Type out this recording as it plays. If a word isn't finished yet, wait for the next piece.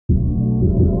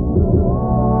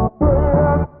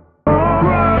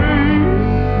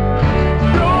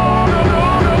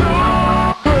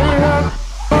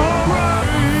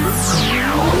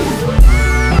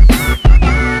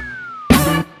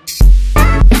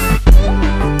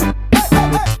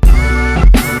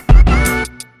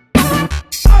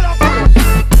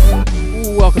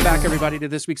Everybody to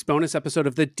this week's bonus episode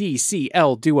of the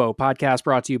DCL Duo podcast,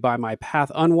 brought to you by My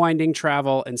Path Unwinding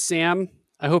Travel. And Sam,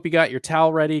 I hope you got your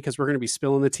towel ready because we're going to be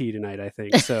spilling the tea tonight, I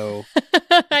think. So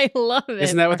I love it.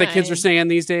 Isn't that what Brian. the kids are saying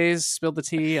these days? Spill the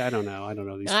tea? I don't know.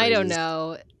 These phrases. I don't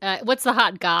know. What's the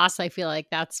hot goss? I feel like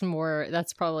that's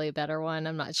probably a better one.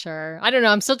 I'm not sure. I don't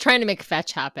know. I'm still trying to make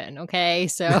fetch happen. Okay.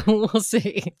 So we'll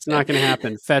see. It's not going to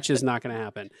happen. Fetch is not going to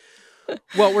happen.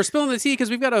 Well, we're spilling the tea because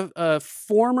we've got a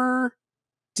former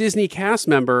Disney cast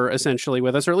member essentially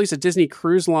with us, or at least a Disney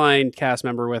Cruise Line cast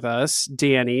member with us,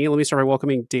 Danny. Let me start by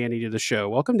welcoming Danny to the show.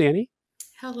 Welcome, Danny.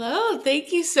 Hello.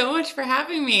 Thank you so much for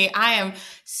having me. I am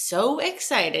so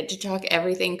excited to talk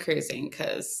everything cruising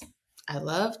because I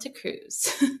love to cruise.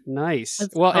 Nice.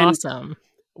 That's well, awesome. And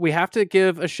we have to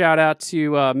give a shout out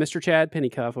to Mr. Chad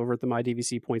Pennycuff over at the My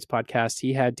DVC Points podcast.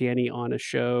 He had Danny on a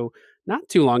show not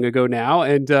too long ago now,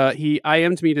 and he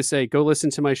IM'd me to say, go listen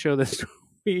to my show this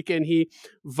week, and he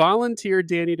volunteered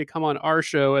Danny to come on our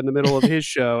show in the middle of his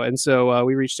show, and so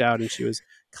we reached out, and she was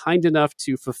kind enough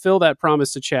to fulfill that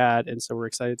promise to Chad, and so we're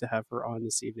excited to have her on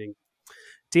this evening.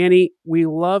 Danny, we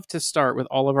love to start with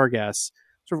all of our guests.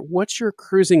 Sort of, what's your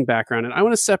cruising background? And I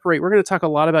want to separate. We're going to talk a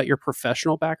lot about your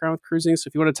professional background with cruising, so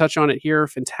if you want to touch on it here,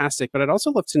 fantastic. But I'd also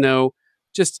love to know,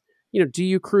 just do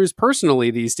you cruise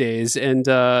personally these days, and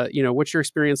what's your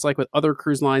experience like with other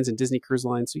cruise lines and Disney Cruise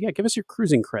Lines? So yeah, give us your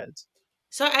cruising creds.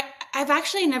 So I've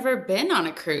actually never been on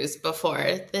a cruise before.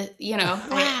 Wow.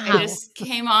 I just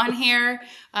came on here,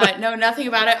 know nothing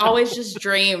about it. Always just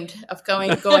dreamed of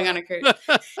going on a cruise.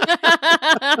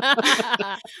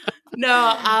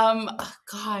 No,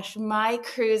 gosh, my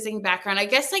cruising background. I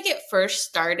guess like it first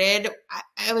started.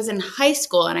 I was in high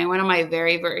school and I went on my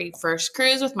very, very first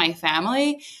cruise with my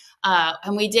family,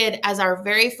 and we did as our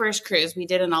very first cruise. We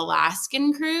did an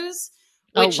Alaskan cruise,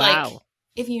 which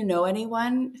if you know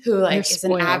anyone who is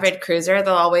an avid cruiser,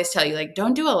 they'll always tell you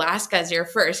don't do Alaska as your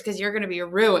first because you're going to be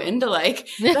ruined.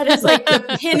 That is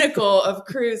the pinnacle of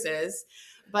cruises.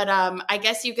 But I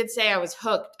guess you could say I was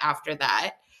hooked after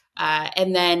that.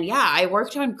 And then, I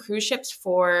worked on cruise ships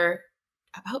for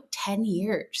about 10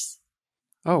 years.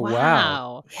 Oh,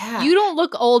 wow. Yeah. You don't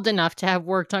look old enough to have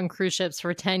worked on cruise ships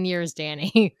for 10 years,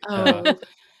 Danny. Oh,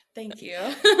 thank you.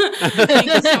 Thank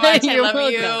you so much. I love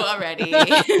you already.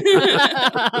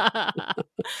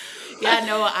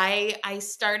 I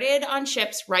started on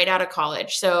ships right out of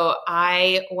college. So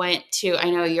I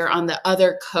know you're on the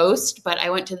other coast, but I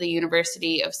went to the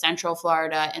University of Central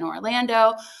Florida in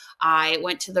Orlando. I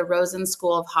went to the Rosen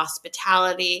School of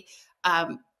Hospitality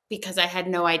because I had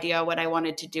no idea what I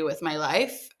wanted to do with my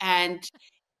life. And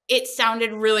it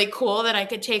sounded really cool that I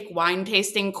could take wine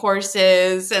tasting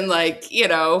courses and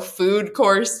food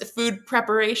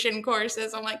preparation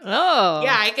courses. I'm like, oh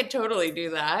yeah, I could totally do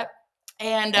that.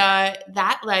 And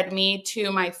that led me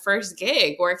to my first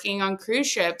gig working on cruise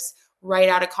ships right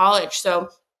out of college. So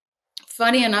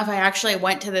funny enough, I actually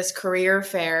went to this career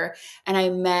fair and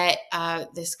I met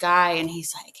this guy, and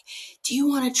he's like, do you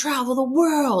want to travel the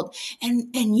world and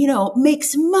make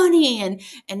some money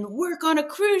and work on a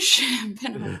cruise ship?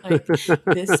 And I'm like,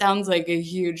 this sounds like a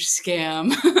huge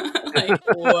scam.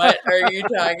 What are you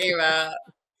talking about?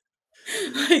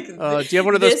 Do you have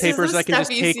one of those papers that can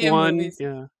just take one? Movies.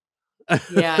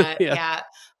 Yeah.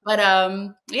 But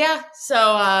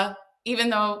so even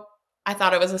though I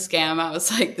thought it was a scam, I was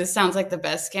like, this sounds like the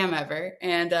best scam ever.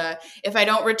 And if I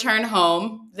don't return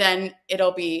home, then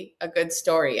it'll be a good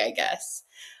story, I guess.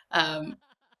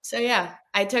 So yeah,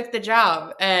 I took the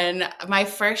job, and my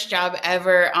first job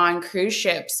ever on cruise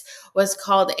ships was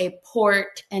called a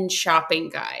port and shopping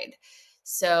guide.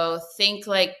 So think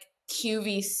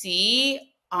QVC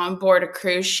on board a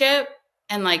cruise ship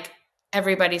and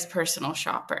everybody's personal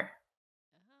shopper.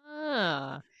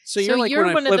 So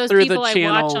you're one of those people I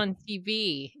watch on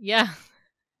TV. Yeah.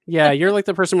 Yeah, you're like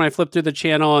the person when I flip through the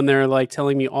channel and they're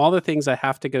telling me all the things I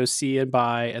have to go see and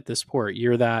buy at this port.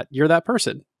 You're that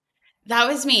person. That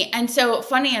was me. And so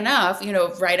funny enough,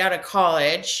 right out of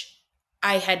college,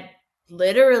 I had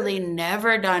literally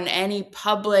never done any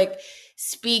public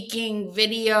speaking,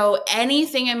 video,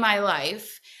 anything in my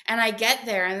life. And I get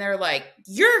there and they're like,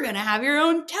 you're going to have your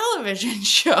own television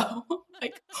show.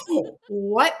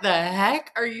 What the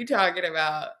heck are you talking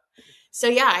about? So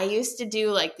yeah, I used to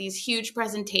do like these huge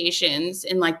presentations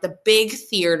in like the big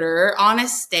theater on a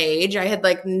stage. I had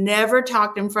like never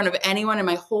talked in front of anyone in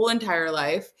my whole entire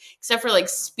life, except for like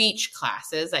speech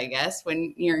classes, I guess,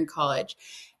 when you're in college.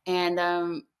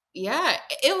 And yeah,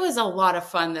 it was a lot of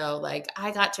fun though. Like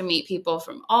I got to meet people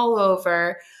from all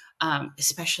over,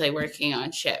 especially working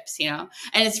on ships, you know.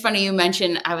 And it's funny you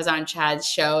mentioned I was on Chad's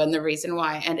show, and the reason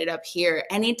why I ended up here.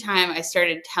 Anytime I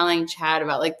started telling Chad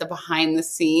about like the behind the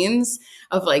scenes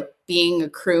of like being a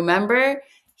crew member,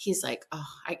 he's like, "Oh,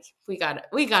 we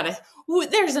gotta.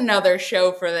 There's another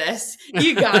show for this.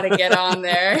 You gotta get on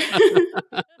there."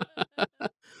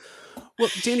 Well,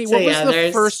 Danny, So, what was yeah, the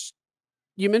there's- first?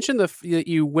 You mentioned that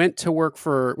you went to work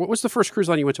for. What was the first cruise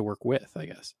line you went to work with? I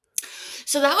guess.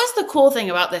 So that was the cool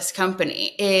thing about this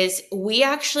company is we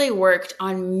actually worked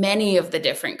on many of the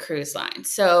different cruise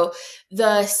lines. So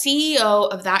the CEO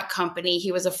of that company,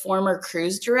 he was a former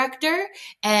cruise director,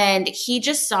 and he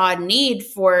just saw a need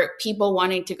for people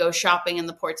wanting to go shopping in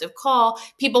the ports of call.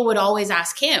 People would always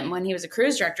ask him when he was a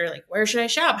cruise director, like, where should I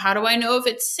shop? How do I know if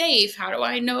it's safe? How do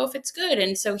I know if it's good?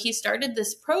 And so he started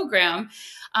this program,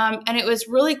 and it was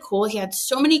really cool. He had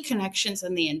so many connections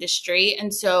in the industry.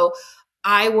 And so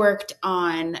I worked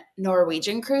on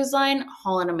Norwegian Cruise Line,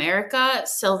 Holland America,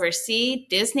 Silver Sea,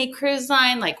 Disney Cruise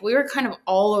Line. Like we were kind of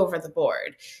all over the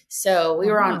board. So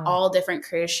we were on all different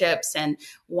cruise ships, and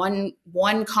one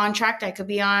contract I could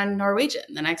be on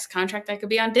Norwegian. The next contract I could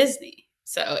be on Disney.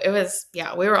 So it was,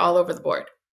 yeah, we were all over the board.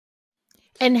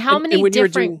 And how And many when you were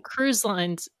different cruise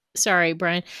lines? Sorry,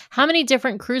 Brian. How many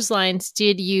different cruise lines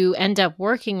did you end up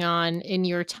working on in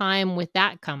your time with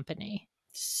that company?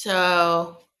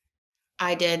 So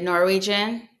I did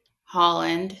Norwegian,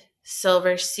 Holland,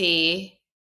 Silver Sea,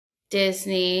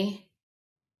 Disney.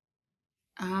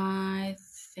 I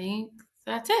think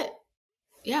that's it.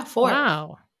 Yeah, 4.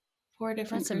 Wow. 4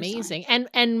 different. That's cruise amazing. lines.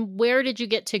 And where did you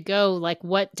get to go? Like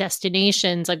what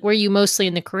destinations? Like were you mostly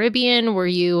in the Caribbean? Were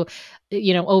you,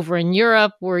 over in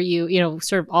Europe? Were you,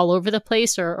 sort of all over the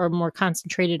place or more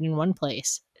concentrated in one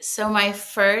place? So my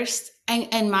first,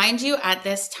 and mind you, at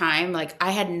this time, like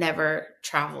I had never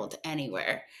traveled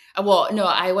anywhere. Well, no,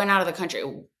 I went out of the country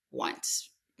once,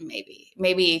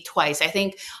 maybe twice. I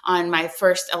think on my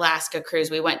first Alaska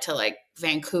cruise, we went to like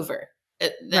Vancouver.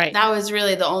 Right. That was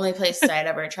really the only place I'd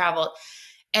ever traveled.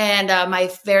 And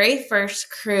my very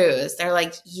first cruise, they're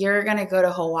like, you're going to go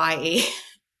to Hawaii.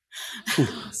 I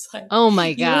was like, oh my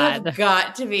you God. have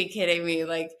got to be kidding me.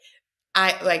 Like,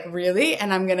 I like really,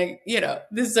 and I'm going to,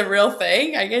 this is a real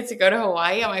thing. I get to go to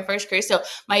Hawaii on my first cruise. So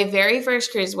my very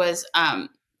first cruise was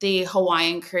the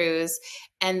Hawaiian cruise.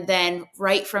 And then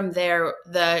right from there,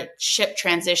 the ship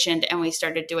transitioned and we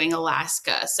started doing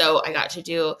Alaska. So I got to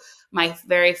do my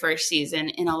very first season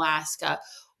in Alaska.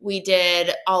 We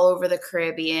did all over the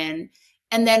Caribbean.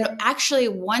 And then actually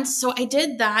so I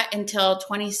did that until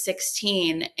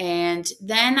 2016. And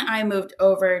then I moved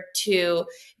over to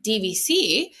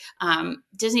DVC,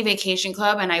 Disney Vacation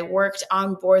Club, and I worked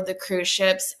on board the cruise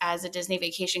ships as a Disney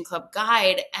Vacation Club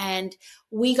guide. And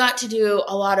we got to do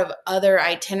a lot of other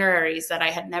itineraries that I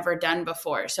had never done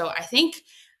before. So I think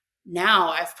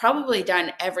now I've probably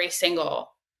done every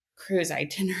single cruise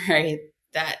itinerary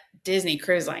that Disney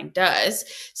Cruise Line does.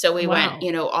 So we went,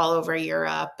 all over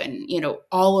Europe and,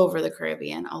 all over the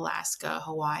Caribbean, Alaska,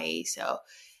 Hawaii. So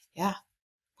yeah,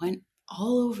 went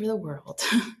all over the world.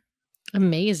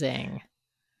 Amazing.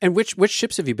 And which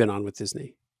ships have you been on with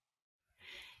Disney?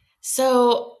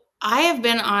 So I have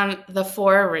been on the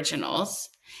 4 originals.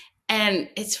 And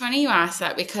it's funny you ask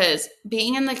that because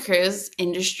being in the cruise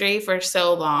industry for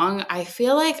so long, I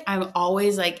feel like I'm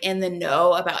always like in the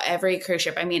know about every cruise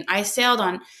ship. I mean, I sailed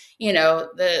on,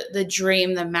 the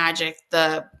Dream, the Magic,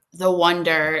 the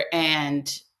Wonder,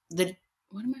 and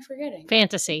what am I forgetting?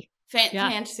 Fantasy.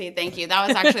 Fantasy. Thank you. That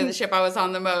was actually the ship I was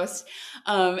on the most.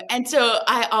 And so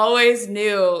I always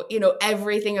knew,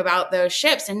 everything about those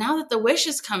ships. And now that the Wish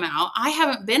has come out, I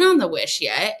haven't been on the Wish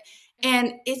yet.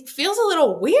 And it feels a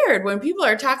little weird when people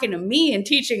are talking to me and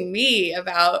teaching me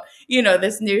about,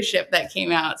 this new ship that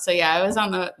came out. So yeah, I was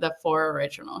on the 4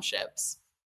 original ships.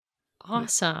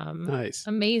 Awesome. Nice.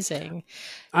 Amazing.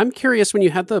 I'm curious, when you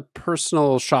had the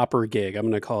personal shopper gig, I'm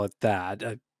going to call it that.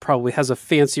 It probably has a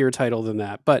fancier title than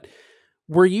that. But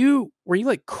were you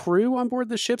like crew on board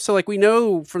the ship? So like we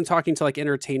know from talking to like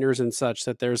entertainers and such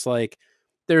that there's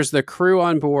the crew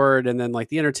on board, and then like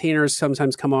the entertainers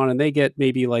sometimes come on and they get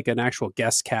maybe like an actual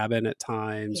guest cabin at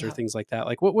times or things like that.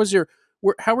 Like what was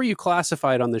how were you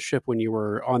classified on the ship when you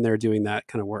were on there doing that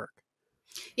kind of work?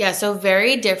 Yeah, so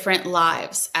very different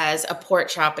lives as a port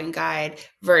shopping guide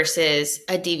versus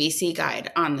a DVC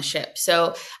guide on the ship.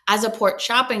 So as a port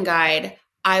shopping guide,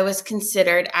 I was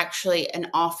considered actually an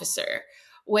officer,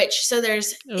 which so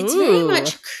it's very Ooh.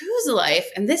 much cruise life.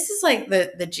 And this is like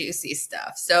the juicy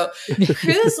stuff. So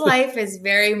cruise life is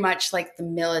very much like the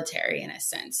military in a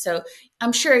sense. So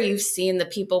I'm sure you've seen the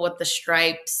people with the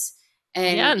stripes Yeah,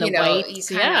 and, and the you whites.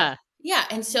 kind of, Yeah. yeah.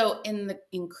 And so in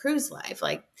cruise life,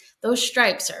 like those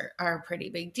stripes are a pretty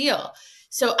big deal.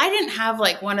 So I didn't have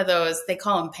like one of those, they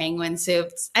call them penguin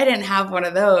suits. I didn't have one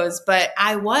of those, but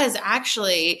I was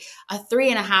actually a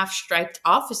 3.5 striped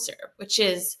officer, which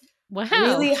is Wow.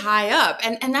 really high up.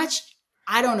 And that's,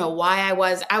 I don't know why I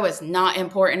was not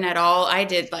important at all. I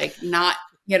did like not,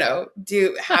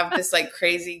 have this like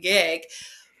crazy gig.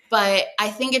 But I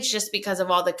think it's just because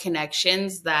of all the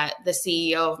connections that the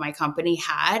CEO of my company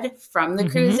had from the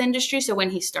cruise industry. So when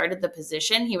he started the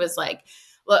position, he was like,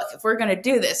 look, if we're going to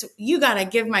do this, you got to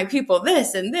give my people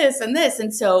this and this and this.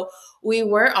 And so we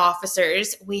were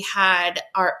officers. We had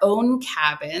our own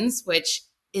cabins, which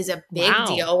is a big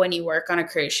deal when you work on a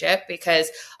cruise ship because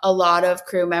a lot of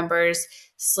crew members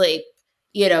sleep,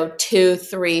 2,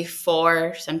 3,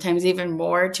 4, sometimes even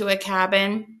more to a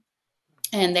cabin.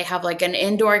 And they have like an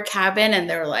indoor cabin and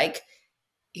they're like,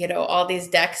 all these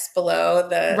decks below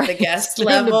the guest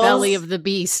levels. In the belly of the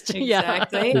beast.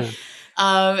 Exactly. Yeah.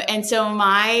 And so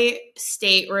my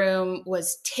stateroom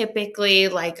was typically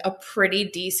like a pretty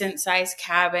decent sized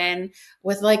cabin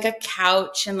with like a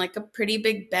couch and like a pretty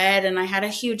big bed. And I had a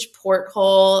huge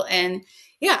porthole. And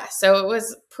yeah, so it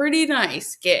was a pretty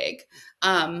nice gig.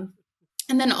 And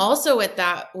then also with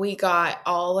that, we got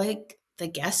all like the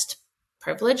guest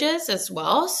privileges as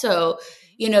well. So,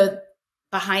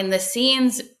 behind the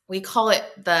scenes, we call it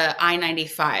the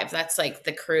I-95. That's like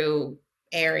the crew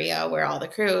area where all the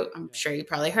crew, I'm sure you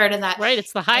probably heard of that. Right.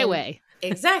 It's the highway.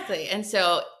 Exactly. And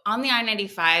so on the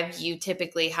I-95, you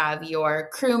typically have your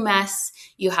crew mess,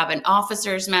 you have an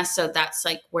officer's mess. So that's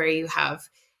like where you have,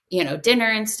 dinner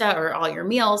and stuff or all your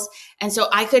meals. And so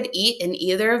I could eat in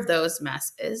either of those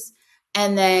messes.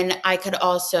 And then I could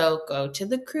also go to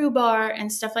the crew bar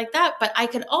and stuff like that. But I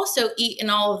could also eat in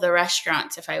all of the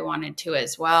restaurants if I wanted to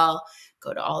as well,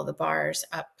 go to all the bars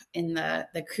up in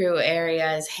the crew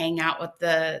areas, hang out with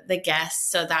the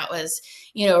guests. So that was,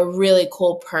 a really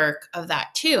cool perk of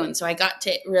that too. And so I got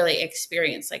to really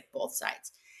experience like both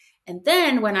sides. And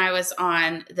then when I was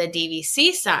on the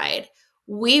DVC side,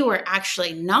 we were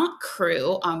actually not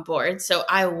crew on board. So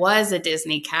I was a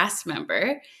Disney cast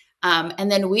member.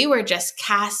 And then we were just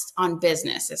cast on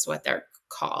business is what they're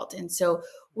called. And so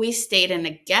we stayed in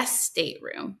a guest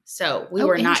stateroom. So we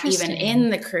were not even in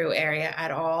the crew area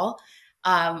at all,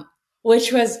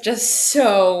 which was just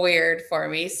so weird for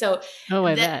me. So,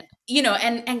 I bet.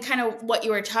 And kind of what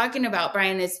you were talking about,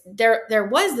 Brian, is there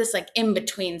was this like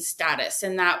in-between status.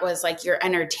 And that was like your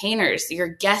entertainers, your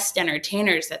guest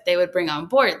entertainers that they would bring on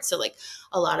board. So like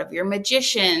a lot of your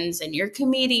magicians and your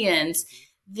comedians,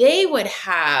 they would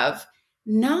have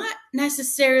not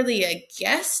necessarily a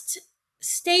guest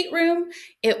stateroom.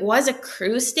 It was a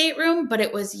crew stateroom, but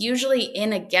it was usually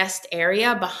in a guest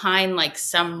area behind like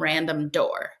some random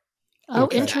door. Oh,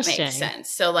 Interesting. That makes sense.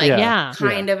 So like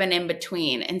kind of an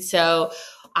in-between. And so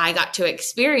I got to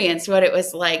experience what it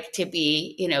was like to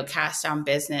be, cast on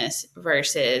business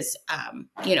versus,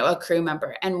 a crew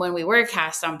member. And when we were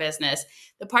cast on business,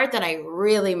 the part that I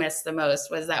really missed the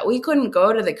most was that we couldn't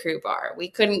go to the crew bar.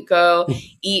 We couldn't go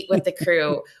eat with the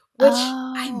crew, which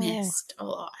I missed a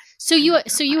lot. So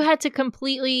you had to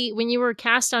completely, when you were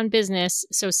cast on business,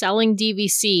 so selling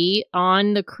DVC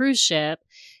on the cruise ship,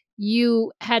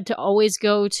 you had to always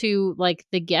go to like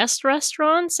the guest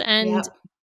restaurants and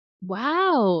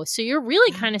wow. So you're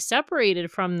really kind of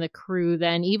separated from the crew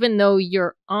then, even though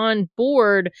you're on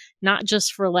board, not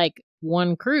just for like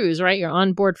one cruise, right? You're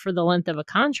on board for the length of a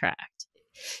contract.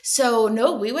 So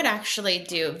no, we would actually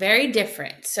do very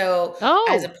different. So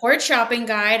as a port shopping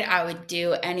guide, I would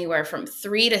do anywhere from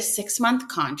 3 to 6 month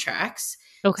contracts.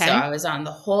 Okay. So I was on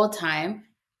the whole time.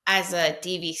 As a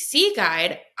DVC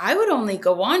guide, I would only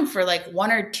go on for like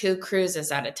 1 or 2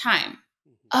 cruises at a time.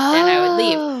 Then I would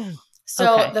leave.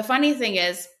 So the funny thing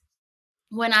is,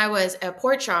 when I was a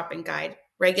port shopping guide,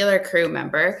 regular crew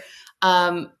member,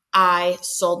 I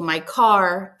sold my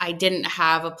car. I didn't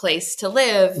have a place to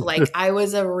live. Like I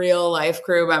was a real life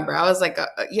crew member. I was like,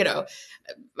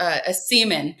 a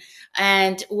seaman.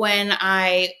 And when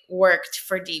I worked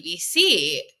for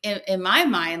DVC, in my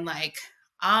mind, like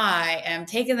I am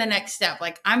taking the next step.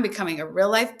 Like I'm becoming a real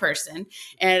life person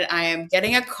and I am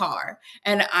getting a car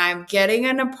and I'm getting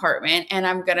an apartment and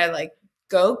I'm going to like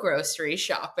go grocery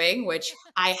shopping, which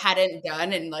I hadn't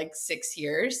done in like 6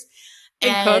 years.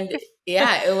 And cook. And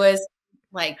yeah, it was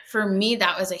like, for me,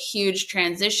 that was a huge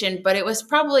transition, but it was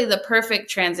probably the perfect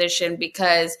transition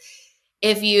because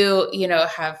if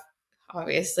have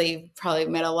obviously probably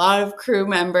met a lot of crew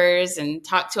members and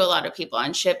talked to a lot of people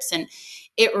on ships, and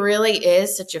it really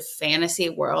is such a fantasy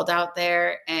world out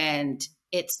there, and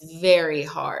it's very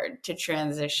hard to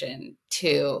transition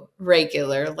to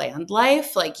regular land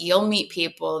life. Like, you'll meet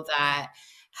people that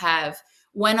have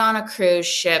went on a cruise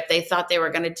ship. They thought they were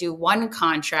going to do one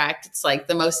contract. It's like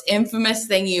the most infamous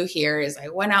thing you hear is, I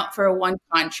went out for one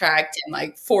contract and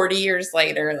like 40 years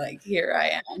later, like, here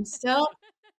I am still.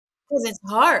 Because it's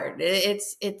hard.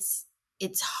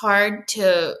 It's hard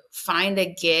to find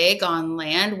a gig on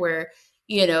land where,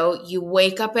 you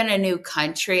wake up in a new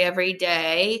country every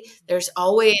day. There's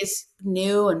always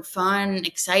new and fun,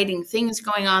 exciting things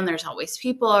going on. There's always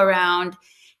people around,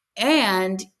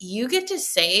 and you get to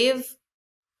save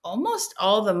almost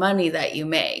all the money that you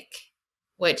make,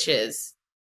 which is,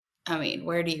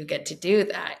 where do you get to do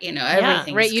that?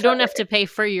 Everything's right. You don't have covered. to pay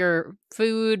for your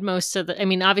food most of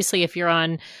the. Obviously, if you're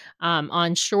on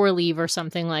shore leave or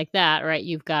something like that, right?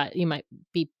 You might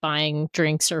be buying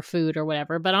drinks or food or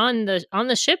whatever. But on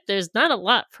the ship, there's not a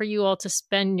lot for you all to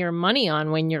spend your money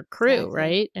on when you're crew, Exactly.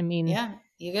 right? Yeah,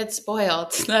 you get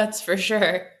spoiled. That's for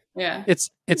sure. Yeah.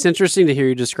 It's interesting to hear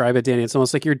you describe it, Danny. It's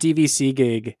almost like your DVC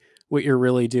gig. What you're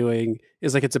really doing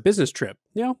is like, it's a business trip.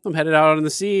 I'm headed out on the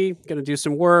sea, going to do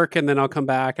some work, and then I'll come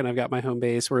back and I've got my home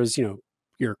base. Whereas,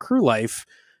 your crew life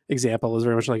example is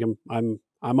very much like, I'm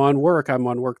on work. I'm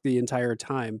on work the entire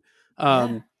time.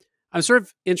 I'm sort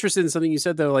of interested in something you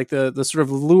said though, like the sort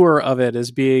of lure of it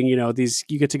as being,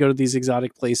 you get to go to these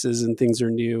exotic places and things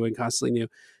are new and constantly new.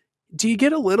 Do you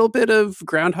get a little bit of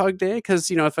Groundhog Day?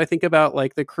 Because, if I think about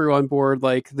like the crew on board,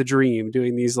 like the Dream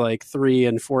doing these like 3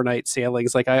 and 4 night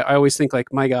sailings, like I always think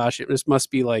like, my gosh, it just must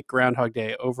be like Groundhog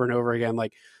Day over and over again.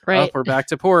 Like, Right. Up, we're back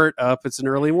to port, up, it's an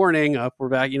early morning, up, we're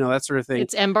back, that sort of thing.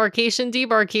 It's embarkation,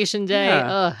 debarkation day.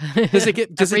 Yeah. Does it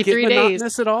get Every 3 monotonous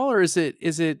days. at all? Or is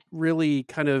it really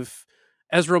kind of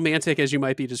as romantic as you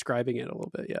might be describing it a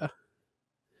little bit? Yeah.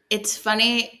 It's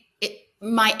funny.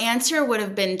 My answer would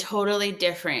have been totally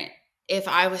different if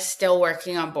I was still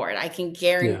working on board. I can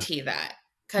guarantee that,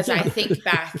 because I think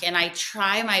back and I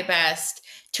try my best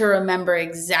to remember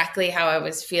exactly how I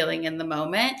was feeling in the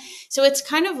moment. So it's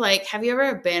kind of like, have you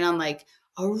ever been on like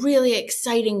a really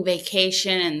exciting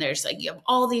vacation and there's like, you have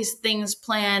all these things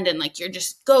planned and like, you're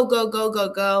just go, go, go, go,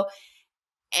 go.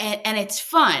 And it's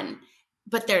fun,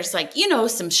 but there's like,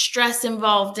 some stress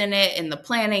involved in it and the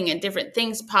planning, and different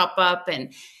things pop up.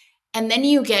 And then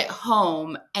you get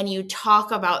home and you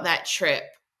talk about that trip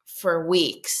for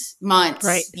weeks, months,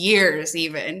 Right. years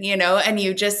even, and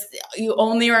you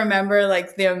only remember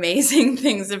like the amazing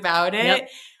things about it. Yep.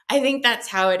 I think that's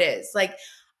how it is. Like,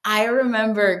 I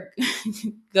remember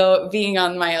being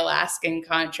on my Alaskan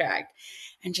contract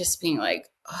and just being like,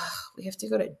 oh, we have to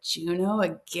go to Juneau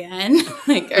again?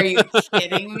 Like, are you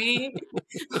kidding me?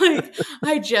 Like,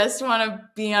 I just want to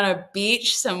be on a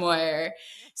beach somewhere.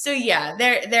 So yeah,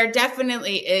 there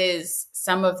definitely is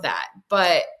some of that,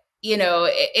 but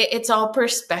it's all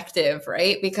perspective,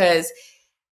 right? Because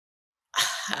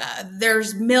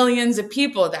there's millions of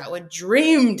people that would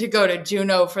dream to go to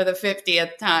Juneau for the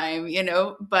 50th time,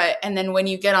 and then when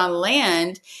you get on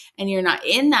land and you're not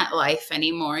in that life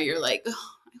anymore, you're like, oh,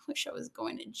 I wish I was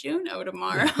going to Juneau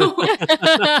tomorrow.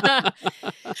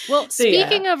 Well,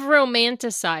 speaking of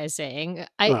romanticizing,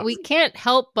 we can't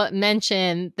help but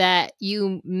mention that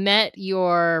you met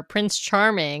your Prince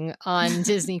Charming on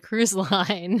Disney Cruise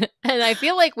Line, and I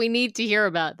feel like we need to hear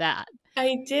about that.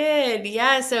 I did.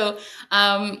 Yeah. So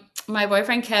my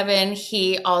boyfriend, Kevin,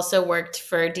 he also worked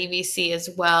for DVC as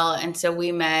well. And so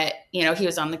we met, he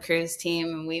was on the cruise team,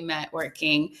 and we met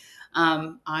working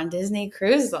on Disney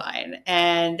Cruise Line.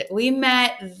 And we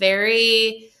met and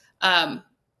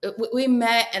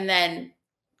then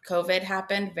COVID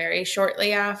happened very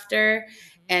shortly after.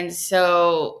 And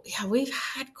so, yeah, we've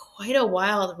had quite a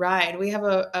wild ride. We have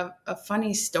a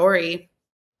funny story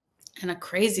and a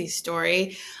crazy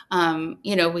story.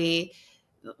 We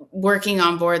working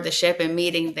on board the ship and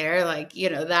meeting there, like,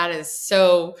 that is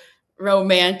so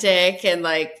romantic. And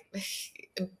like,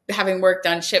 having worked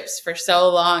on ships for so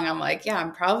long, I'm like, yeah,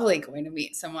 I'm probably going to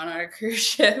meet someone on a cruise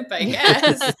ship, I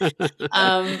guess.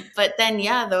 But then,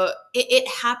 it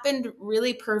happened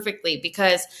really perfectly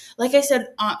because, like I said,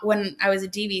 when I was a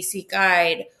DVC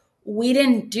guide, we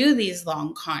didn't do these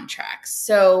long contracts.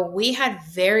 So we had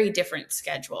very different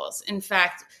schedules. In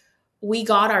fact, we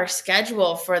got our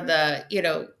schedule for the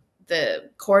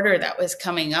quarter that was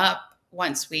coming up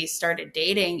once we started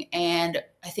dating, and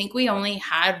I think we only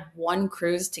had one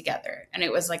cruise together, and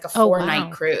it was like a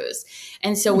 4-night cruise.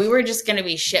 And so we were just going to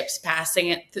be ships passing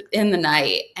it in the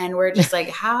night. And we're just like,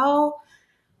 how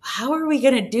are we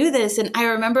going to do this? And I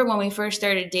remember when we first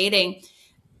started dating,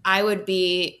 I would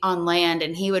be on land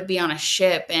and he would be on a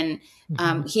ship, and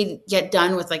he'd get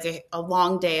done with like a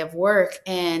long day of work,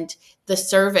 and the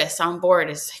service on board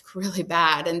is like really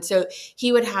bad. And so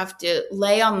he would have to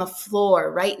lay on the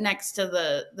floor right next to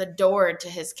the door to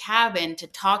his cabin to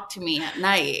talk to me at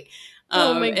night.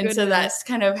 And so that's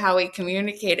kind of how we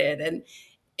communicated. And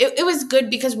it was good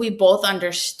because we both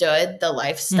understood the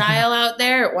lifestyle out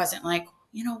there. It wasn't like,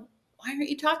 why aren't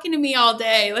you talking to me all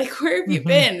day? Like, where have you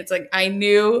been? It's like, I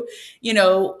knew,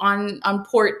 on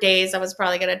port days, I was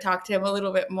probably going to talk to him a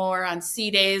little bit more. On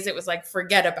sea days, it was like,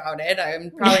 forget about it.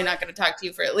 I'm probably not going to talk to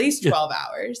you for at least 12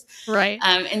 hours. Right.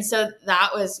 And so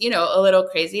that was, a little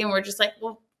crazy. And we're just like,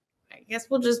 well, I guess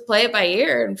we'll just play it by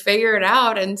ear and figure it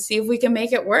out and see if we can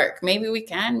make it work. Maybe we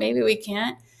can, maybe we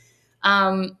can't.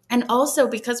 And also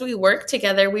because we work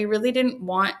together, we really didn't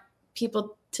want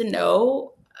people to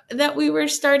know that we were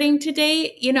starting to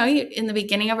date. In the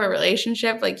beginning of a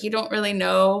relationship, like, you don't really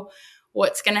know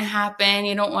what's going to happen.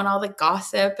 You don't want all the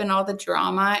gossip and all the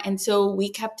drama. And so we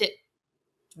kept it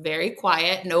very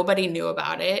quiet. Nobody knew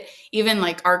about it. Even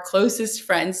like our closest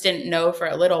friends didn't know for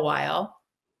a little while.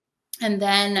 And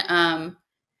then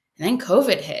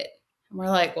COVID hit, and we're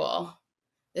like, well,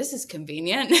 this is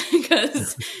convenient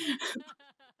because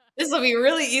this will be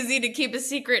really easy to keep a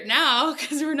secret now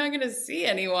because we're not going to see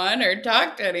anyone or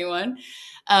talk to anyone.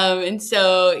 And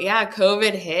so,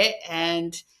 COVID hit,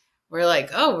 and we're like,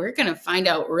 oh, we're going to find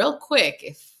out real quick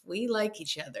if we like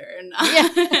each other or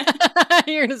not.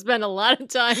 You're going to spend a lot of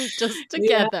time just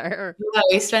together. Yeah,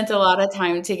 we spent a lot of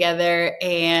time together,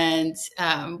 and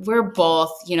we're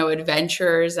both,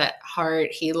 adventurers at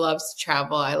heart. He loves to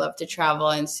travel. I love to travel.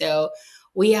 And so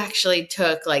we actually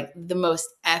took like the most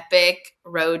epic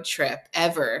road trip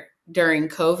ever during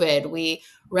COVID. We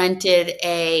rented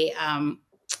an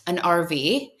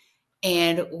RV,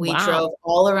 and we drove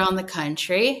all around the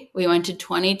country. We went to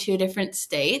 22 different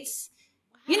states.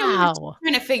 We were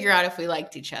trying to figure out if we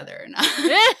liked each other or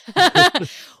not.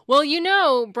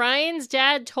 Well, Brian's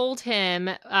dad told him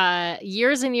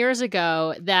years and years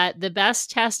ago that the best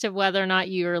test of whether or not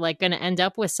you're like going to end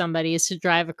up with somebody is to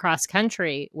drive across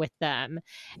country with them.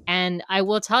 And I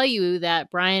will tell you that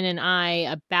Brian and I,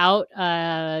 about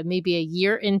maybe a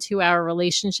year into our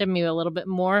relationship, maybe a little bit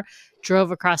more,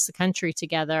 drove across the country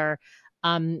together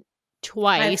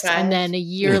twice, and then a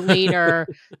year later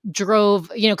drove,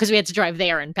 because we had to drive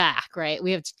there and back, right?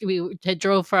 We had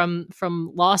drove from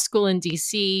law school in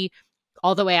DC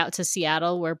all the way out to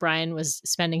Seattle, where Brian was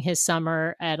spending his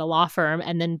summer at a law firm,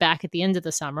 and then back at the end of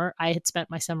the summer, I had spent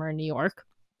my summer in New York.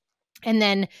 And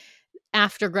then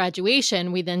after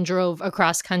graduation, we then drove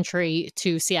across country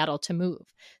to Seattle to move.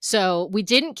 So we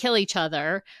didn't kill each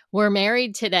other. We're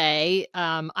married today.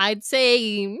 I'd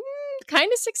say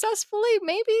kind of successfully,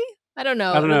 maybe. I don't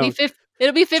know.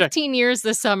 It'll be 15 years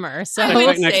this summer. So I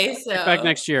would say so. Check back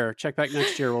next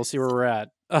year. We'll see where we're at.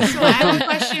 So I have a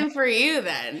question for you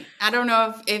then. I don't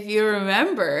know if you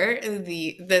remember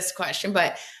this question,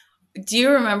 but do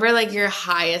you remember like your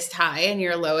highest high and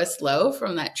your lowest low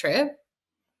from that trip?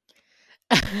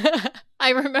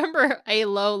 I remember a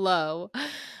low,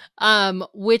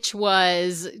 which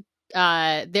was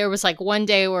there was like one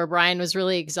day where Brian was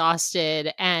really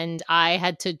exhausted and I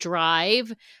had to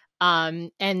drive.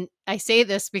 And I say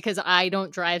this because I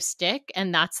don't drive stick,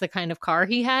 and that's the kind of car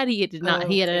he had. He did not.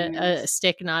 He had a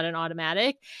stick, not an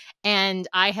automatic, and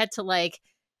I had to like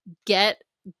get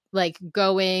like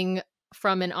going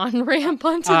from an on-ramp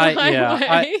onto the highway.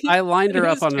 Yeah, I lined her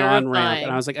up on an on-ramp,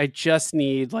 and I was like, I just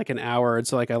need like an hour. And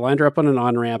so like I lined her up on an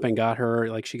on-ramp and got her,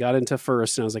 like she got into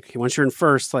first, and I was like, okay, once you're in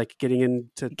first, like getting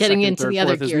into second, third, the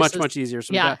other fourth is much easier.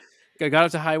 So we got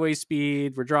up to highway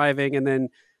speed, we're driving, and then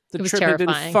the trip had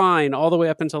been fine all the way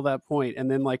up until that point. And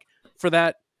then like for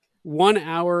that 1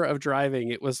 hour of driving,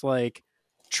 it was like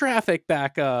traffic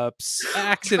backups,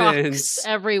 accidents trucks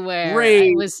everywhere,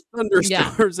 rain,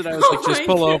 thunderstorms, and I was like, just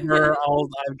pull over.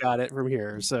 I've got it from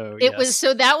here. So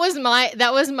that was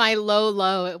my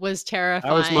low. It was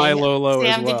terrifying. That was my low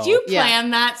Sam, as well. did you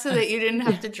plan that so that you didn't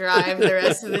have to drive the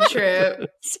rest of the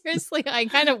trip? Seriously, I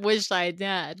kind of wished I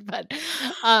did, but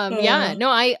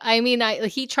I mean,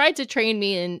 he tried to train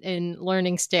me in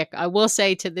learning stick. I will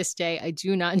say to this day, I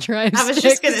do not drive. I was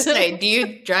just gonna say, do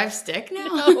you drive stick now?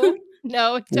 No.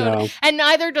 No, totally. No. And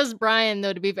neither does Brian,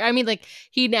 though, to be fair. I mean, like,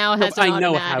 he now has an I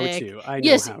know automatic. how to. I know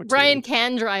yes, how to. Brian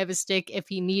can drive a stick if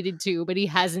he needed to, but he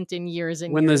hasn't in years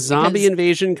and When the years. zombie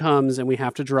invasion comes and we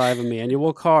have to drive a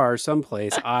manual car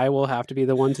someplace, I will have to be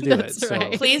the one to do That's it.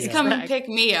 right. So, Please yeah. come and pick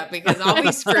me up because I'll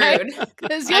be screwed.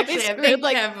 Because you'll be Actually, I screwed, think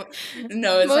like, Kev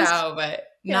knows how, but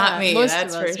not me. most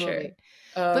That's of for us will sure. be.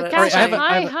 Oh, But that's gosh, All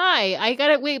right, funny. hi. I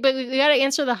gotta wait, but we gotta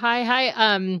answer the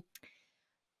hi.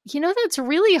 That's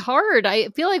really hard. I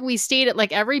feel like we stayed at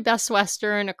like every Best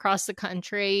Western across the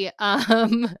country.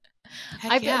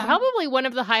 Heck yeah. Probably one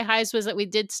of the highs was that we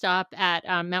did stop at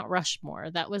Mount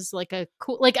Rushmore. That was like a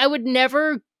cool. Like I would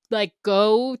never like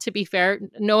go. To be fair,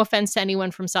 no offense to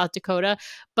anyone from South Dakota,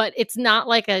 but it's not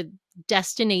like a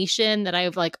destination that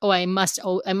I've like. I must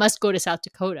go to South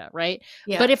Dakota, right?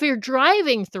 Yeah. But if you're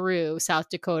driving through South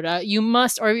Dakota, you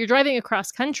must, or if you're driving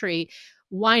across country,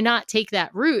 why not take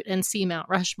that route and see Mount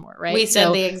Rushmore, right? We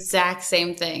said the exact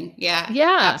same thing. Yeah.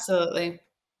 Yeah. Absolutely.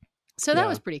 So that Yeah.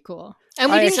 was pretty cool.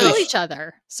 And we I didn't kill actually- each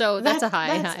other. So that's a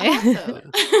high.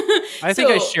 Awesome. I think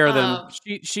I share them.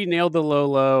 She nailed the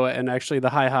low, and actually the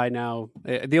high now.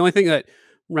 The only thing that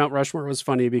Mount Rushmore was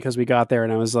funny because we got there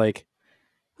and I was like,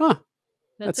 huh,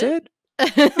 that's it? All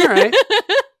right.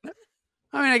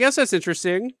 I mean, I guess that's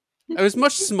interesting. It was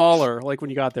much smaller. Like when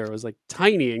you got there, it was like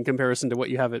tiny in comparison to what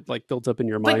you have it like built up in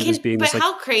your mind as being this. Like,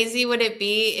 how crazy would it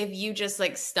be if you just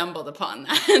like stumbled upon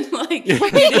that? Like you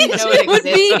didn't know it would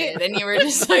be- existed, and you were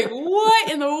just like,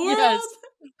 "What in the world?" Yes.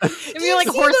 If Do you're like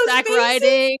you see those horseback faces?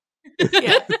 riding.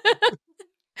 Yeah.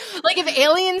 Like if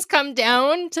aliens come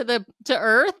down to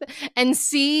Earth and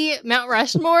see Mount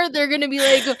Rushmore, they're gonna be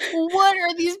like, "What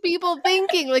are these people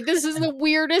thinking? Like this is the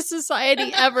weirdest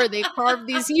society ever. They carved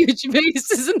these huge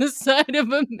faces in the side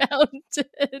of a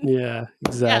mountain." yeah,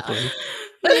 exactly.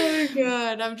 Oh my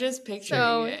god, I'm just picturing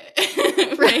So-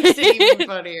 it. Makes it even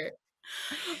funnier.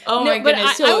 Oh No, my but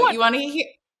goodness! I want- you want to hear?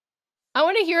 I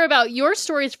want to hear about your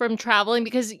stories from traveling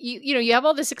because you have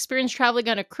all this experience traveling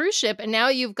on a cruise ship, and now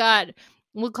you've got,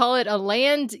 we'll call it a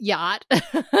land yacht.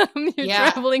 You're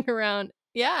traveling around.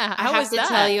 Yeah, I how have was to that?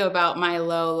 tell you about my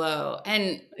low,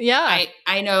 and Yeah,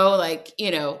 I know, like,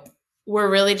 we're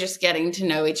really just getting to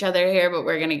know each other here, but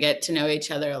we're going to get to know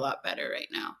each other a lot better right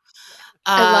now.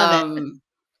 I love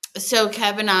it. So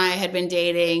Kev and I had been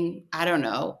dating, I don't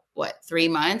know, 3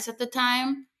 months at the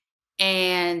time.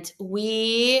 And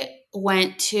we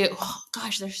went to, oh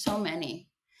gosh, there's so many.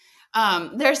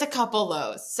 There's a couple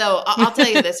lows. So I'll tell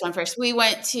you this one first. We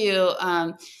went to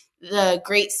the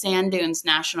Great Sand Dunes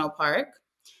National Park.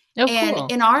 Oh, And cool.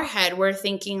 in our head, we're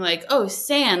thinking like, oh,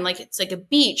 sand, like it's like a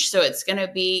beach. So it's going to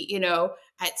be,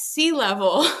 at sea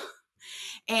level.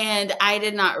 And I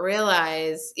did not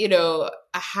realize,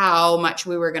 how much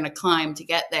we were going to climb to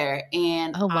get there.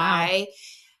 And Oh, wow.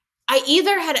 I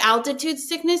either had altitude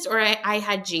sickness or I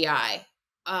had GI.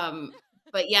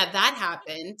 But yeah, that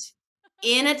happened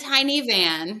in a tiny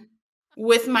van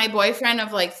with my boyfriend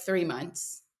of like 3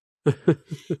 months.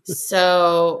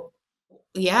 So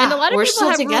yeah, And a lot of we're people still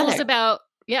have together. rules about,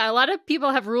 a lot of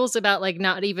people have rules about like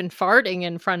not even farting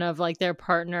in front of like their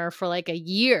partner for like a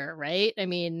year, right? I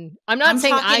mean, I'm not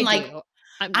saying talking, I like, do.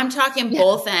 I'm talking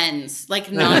both ends, like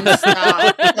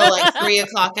nonstop till like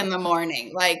 3:00 in the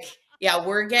morning. Like, yeah,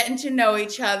 we're getting to know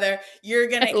each other. You're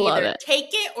going I to love either it. take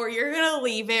it or you're going to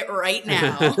leave it right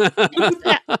now.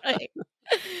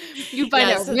 You find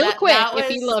Yeah, out so real that quick if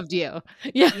he was- loved you.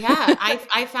 Yeah. Yeah,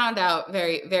 I found out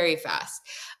very, very fast.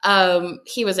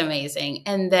 He was amazing.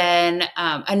 And then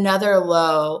another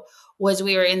low was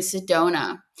we were in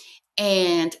Sedona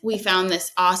and we found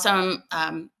this awesome,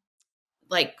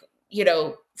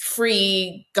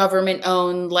 free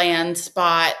government-owned land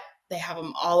spot. They have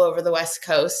them all over the West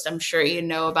Coast. I'm sure you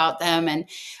know about them. And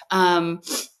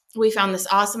we found this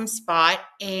awesome spot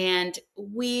and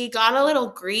we got a little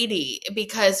greedy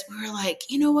because we were like,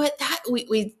 you know what,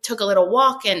 we took a little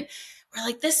walk and we're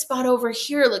like, this spot over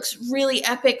here looks really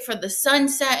epic for the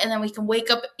sunset. And then we can wake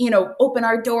up, open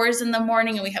our doors in the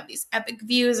morning and we have these epic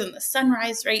views and the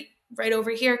sunrise right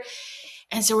over here.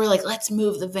 And so we're like, let's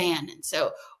move the van. And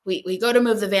so we go to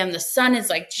move the van. The sun is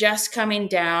like just coming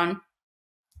down.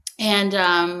 And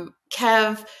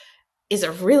Kev is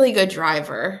a really good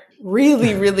driver,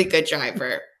 really, really good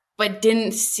driver, but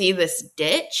didn't see this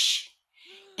ditch.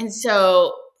 And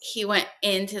so he went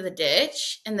into the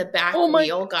ditch and the back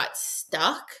wheel got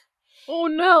stuck. Oh,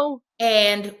 no.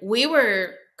 And we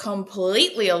were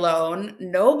completely alone.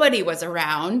 Nobody was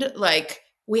around. Like,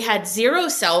 we had 0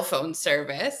 cell phone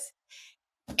service.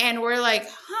 And we're like,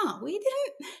 we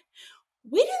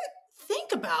didn't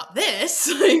think about this.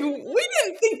 Like, we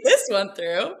didn't think this one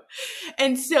through.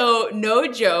 And so,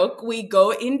 no joke, we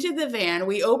go into the van,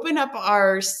 we open up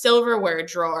our silverware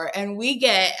drawer, and we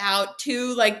get out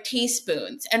 2 like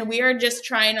teaspoons, and we are just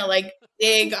trying to like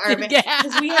dig our van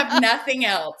because we have nothing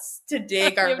else to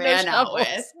dig our van out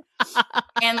with.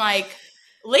 And like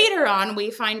later on,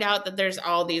 we find out that there's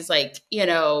all these like,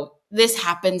 this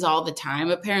happens all the time,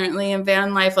 apparently, in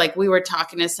van life. Like, we were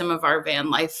talking to some of our van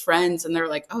life friends, and they're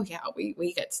like, oh, yeah,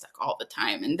 we get stuck all the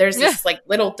time. And there's this, like,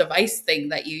 little device thing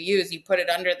that you use. You put it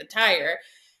under the tire,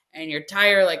 and your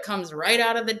tire, like, comes right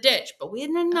out of the ditch. But we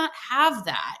did not have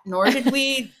that, nor did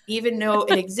we even know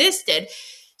it existed.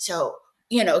 So,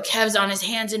 Kev's on his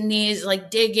hands and knees, like,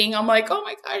 digging. I'm like, oh,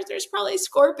 my gosh, there's probably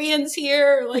scorpions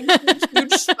here, like,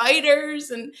 huge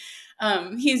spiders. And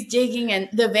he's digging, and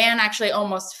the van actually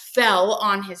almost fell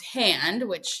on his hand,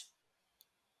 which,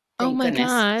 thank goodness,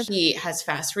 God. He has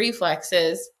fast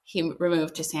reflexes. He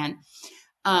removed his hand.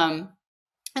 And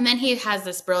then he has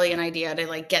this brilliant idea to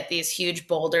like get these huge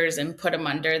boulders and put them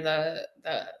under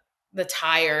the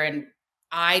tire. And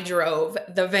I drove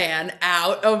the van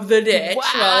out of the ditch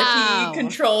while he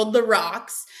controlled the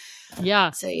rocks.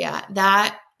 Yeah. So yeah,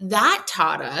 that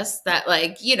taught us that,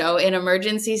 like, in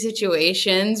emergency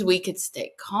situations, we could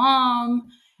stay calm.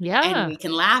 Yeah. And we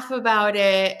can laugh about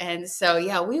it. And so,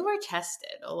 yeah, we were tested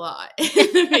a lot in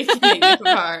the beginning of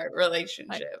our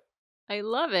relationship. I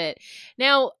love it.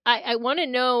 Now, I want to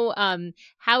know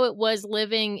how it was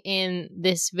living in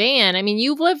this van. I mean,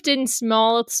 you've lived in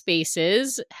small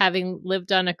spaces, having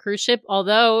lived on a cruise ship,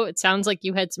 although it sounds like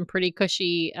you had some pretty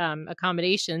cushy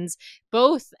accommodations,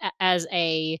 both as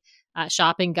a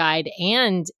shopping guide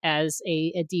and as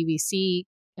a DVC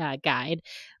guide.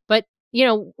 But,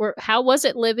 how was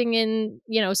it living in,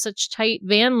 such tight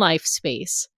van life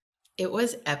space? It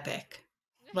was epic.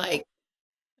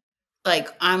 Like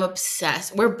I'm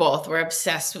obsessed. We're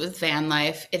obsessed with van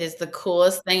life. It is the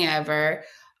coolest thing ever.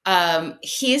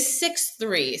 He's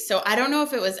 6'3", so I don't know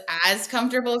if it was as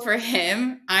comfortable for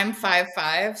him. I'm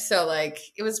 5'5", so like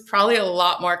it was probably a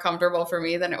lot more comfortable for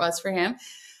me than it was for him.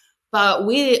 But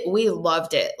we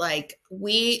loved it. Like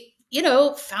we,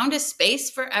 found a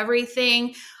space for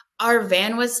everything. Our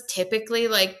van was typically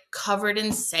like covered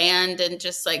in sand and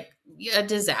just like a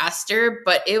disaster,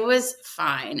 but it was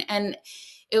fine. And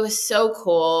it was so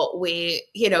cool. We,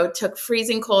 took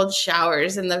freezing cold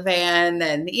showers in the van,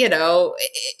 and,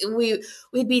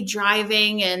 we'd be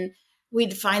driving and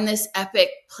we'd find this epic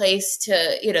place to,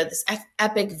 this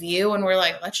epic view. And we're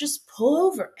like, let's just pull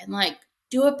over and like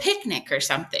do a picnic or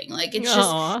something. Like it's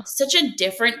just such a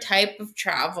different type of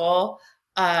travel.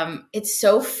 It's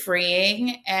so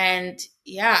freeing, and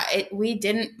yeah, we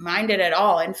didn't mind it at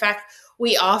all. In fact,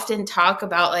 we often talk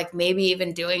about like maybe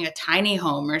even doing a tiny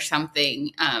home or something.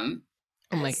 Oh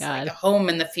my God. Like a home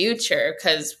in the future.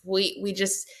 Cause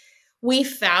we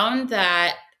found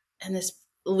that, and this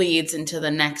leads into the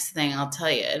next thing I'll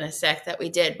tell you in a sec that we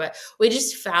did, but we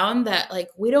just found that like,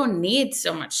 we don't need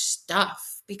so much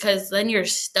stuff, because then your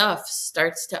stuff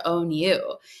starts to own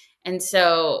you. And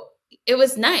so it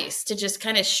was nice to just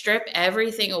kind of strip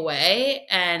everything away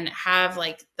and have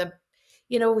like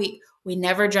we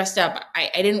never dressed up. I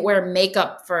didn't wear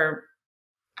makeup for,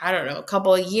 I don't know, a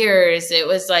couple of years. It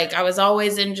was like I was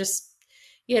always in just,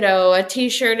 a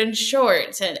t-shirt and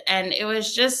shorts. And it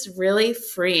was just really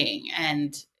freeing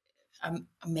and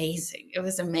amazing. It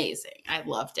was amazing. I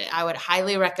loved it. I would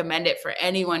highly recommend it for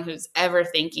anyone who's ever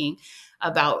thinking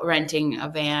about renting a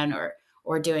van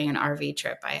or doing an RV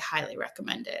trip. I highly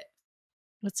recommend it.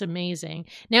 That's amazing.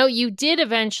 Now, you did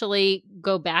eventually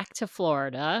go back to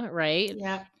Florida, right?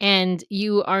 Yeah. And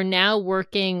you are now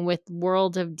working with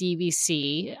World of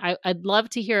DVC. I'd love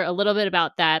to hear a little bit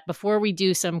about that before we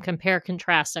do some compare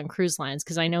contrast on cruise lines,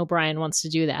 because I know Brian wants to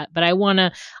do that. But I want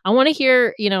to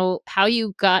hear, how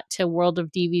you got to World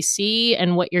of DVC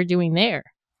and what you're doing there.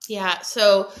 Yeah.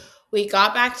 So we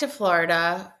got back to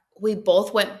Florida. We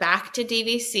both went back to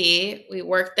DVC. We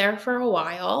worked there for a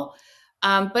while.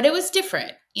 But it was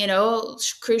different.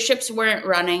 Cruise ships weren't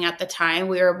running at the time.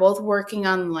 We were both working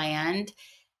on land.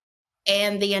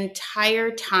 And the entire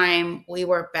time we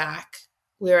were back,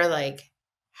 we were like,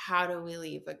 how do we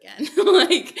leave again?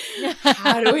 Like,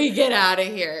 how do we get out of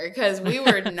here? Because we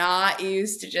were not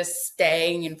used to just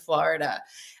staying in Florida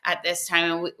at this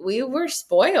time. And we were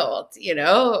spoiled,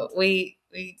 we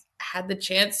had the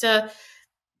chance to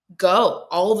go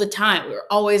all the time. We were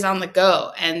always on the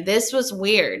go. And this was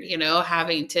weird,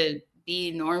 having to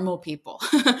be normal people,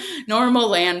 normal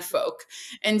land folk.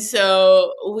 And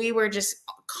so we were just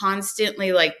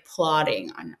constantly like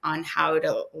plotting on how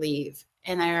to leave.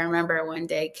 And I remember one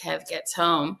day Kev gets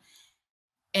home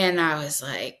And I was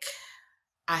like,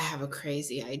 I have a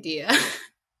crazy idea.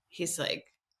 He's like,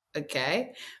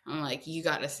 okay. I'm like, you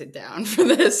got to sit down for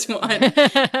this one.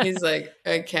 He's like,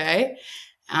 okay.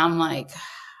 I'm like,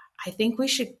 I think we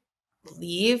should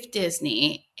leave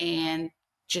Disney and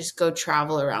just go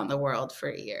travel around the world for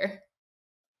a year.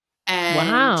 And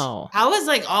Wow. I was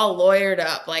like all lawyered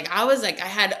up. Like I was like, I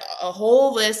had a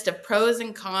whole list of pros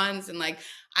and cons. And like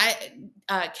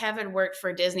Kevin worked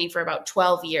for Disney for about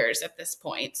 12 years at this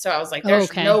point. So I was like,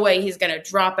 there's no way he's going to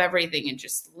drop everything and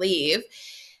just leave.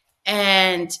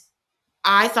 And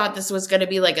I thought this was going to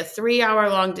be like a 3-hour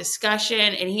long discussion.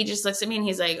 And he just looks at me and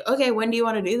he's like, okay, when do you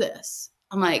want to do this?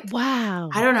 I'm like, wow.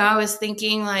 I don't know. I was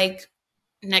thinking like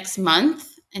next month.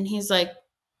 And he's like,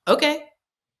 okay.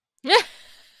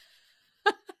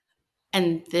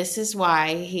 And this is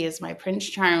why he is my Prince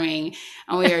Charming.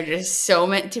 And we are just so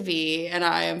meant to be. And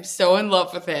I am so in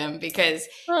love with him because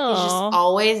he's just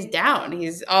always down.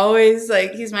 He's always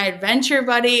like, he's my adventure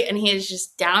buddy. And he is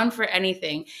just down for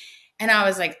anything. And I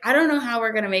was like, I don't know how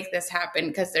we're going to make this happen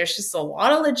because there's just a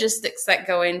lot of logistics that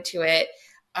go into it.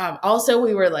 Also,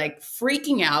 we were like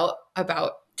freaking out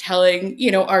about telling,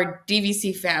 our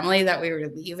DVC family that we were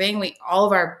leaving. All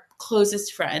of our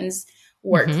closest friends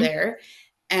work there.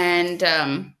 And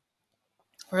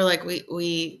we're like,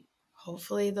 we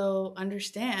hopefully they'll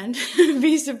understand,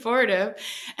 be supportive.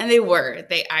 And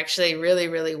they actually really,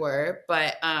 really were.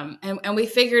 But, and we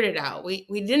figured it out. We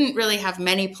didn't really have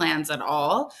many plans at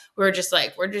all. We were just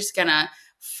like, we're just going to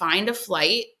find a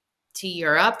flight to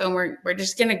Europe and we're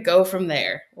just going to go from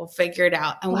there. We'll figure it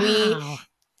out. And we,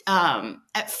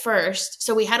 at first,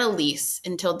 so we had a lease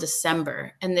until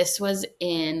December. And this was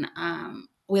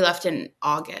we left in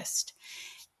August.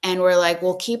 And we're like,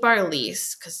 we'll keep our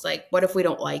lease because, like, what if we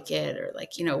don't like it? Or, like,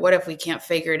 what if we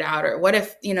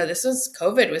this was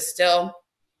COVID was still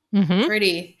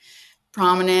pretty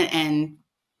prominent and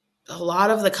a lot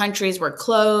of the countries were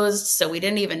closed. So we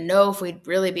didn't even know if we'd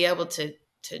really be able to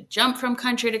jump from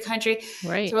country to country.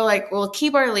 Right. So we're like, we'll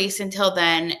keep our lease until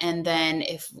then. And then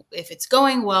if it's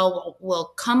going well,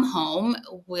 we'll come home.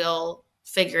 We'll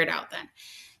figure it out then.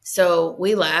 So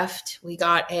we left. We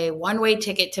got a one-way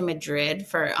ticket to Madrid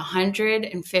for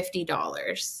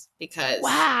 $150 because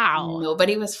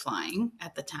nobody was flying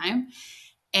at the time.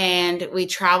 And we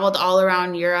traveled all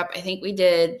around Europe. I think we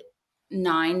did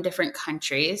 9 different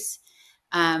countries.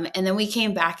 And then we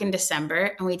came back in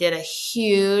December and we did a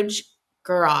huge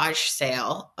garage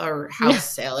sale or house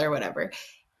sale or whatever.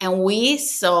 And we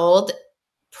sold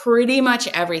pretty much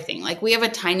everything. Like we have a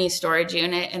tiny storage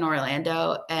unit in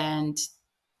Orlando and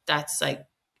that's like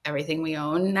everything we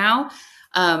own now.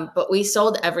 But we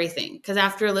sold everything because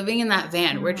after living in that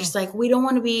van, we're just like, we don't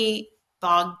want to be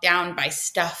bogged down by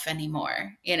stuff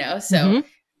anymore, So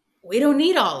we don't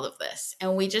need all of this.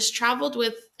 And we just traveled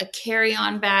with a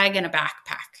carry-on bag and a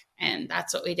backpack. And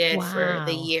that's what we did for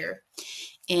the year.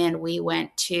 And we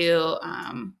went to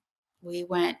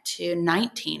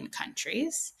 19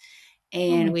 countries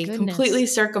and we completely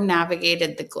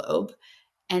circumnavigated the globe.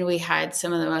 And we had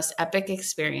some of the most epic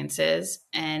experiences.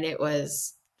 And it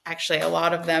was actually a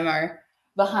lot of them are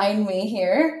behind me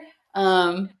here.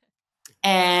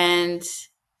 And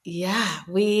yeah,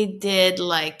 we did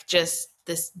like just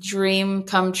this dream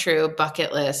come true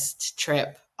bucket list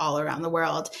trip all around the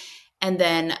world. And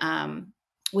then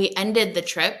we ended the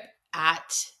trip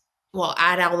at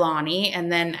Aulani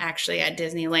and then actually at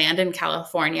Disneyland in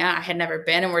California. I had never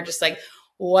been. And we're just like,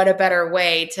 what a better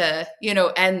way to,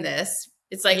 end this.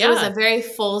 It's like, it was a very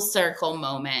full circle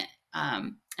moment.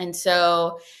 And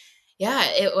so,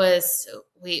 it was,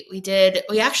 we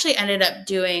actually ended up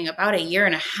doing about 1.5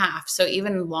 years. So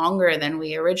even longer than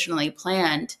we originally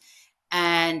planned.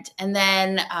 And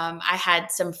then I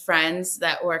had some friends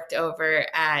that worked over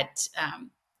at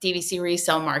DVC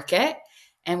Resale Market.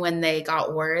 And when they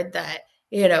got word that,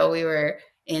 we were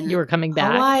you were coming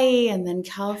back Hawaii and then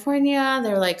California,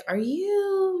 they're like, are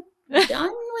you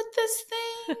done with this thing?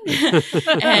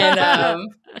 And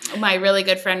my really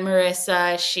good friend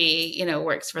Marissa, she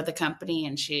works for the company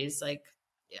and she's like,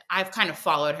 I've kind of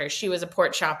followed her. She was a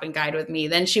port shopping guide with me,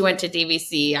 then she went to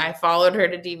DVC. I followed her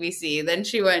to DVC, then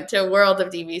she went to World of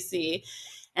DVC,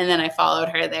 and then I followed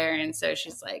her there. And so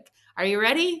she's like, are you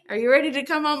ready to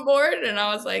come on board? And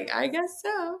I was like, I guess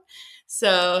so.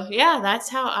 So that's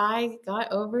how I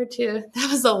got over to, that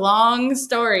was a long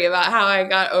story about how I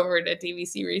got over to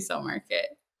DVC Resale Market.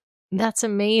 That's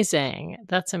amazing.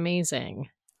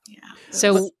 Yeah.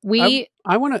 So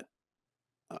I want to,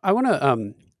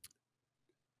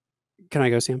 can I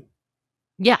go, Sam?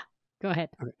 Yeah, go ahead.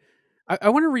 Okay. I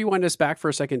want to rewind us back for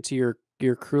a second to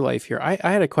your crew life here. I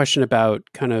had a question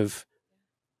about kind of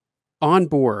on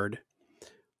board,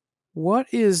 what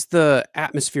is the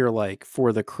atmosphere like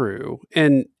for the crew?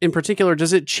 And in particular,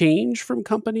 does it change from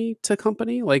company to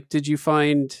company? Like, did you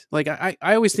find, like, I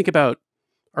always think about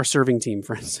our serving team,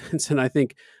 for instance, and I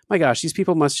think, my gosh, these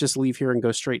people must just leave here and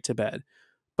go straight to bed.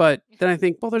 But then I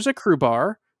think, well, there's a crew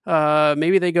bar.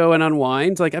 Maybe they go and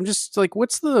unwind. Like, I'm just like,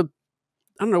 what's the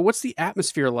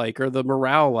atmosphere like or the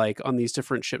morale like on these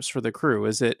different ships for the crew?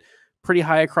 Is it pretty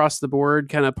high across the board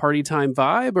kind of party time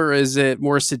vibe, or is it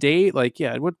more sedate? Like,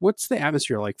 yeah, what's the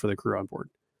atmosphere like for the crew on board?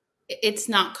 It's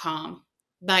not calm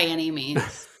by any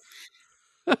means.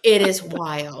 It is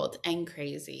wild and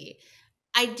crazy.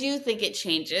 I do think it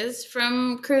changes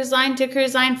from cruise line to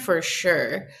cruise line for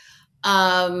sure.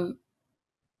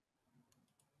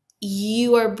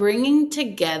 You are bringing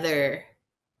together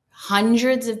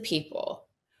hundreds of people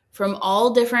from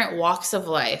all different walks of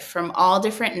life, from all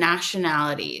different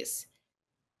nationalities.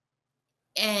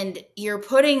 And you're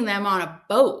putting them on a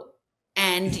boat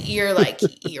and you're like,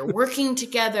 you're working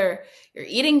together, you're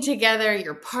eating together,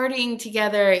 you're partying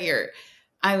together.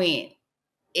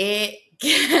 It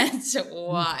gets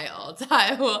wild.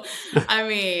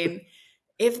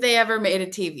 If they ever made a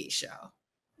TV show,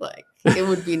 like it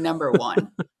would be number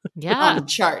one on the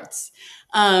charts.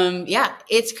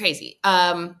 It's crazy.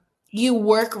 You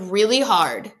work really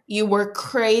hard. You work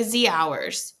crazy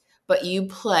hours, but you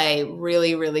play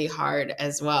really, really hard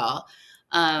as well.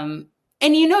 And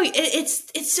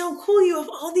it's so cool. You have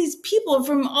all these people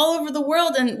from all over the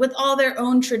world and with all their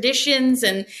own traditions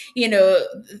and,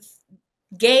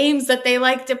 games that they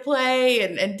like to play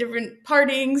and different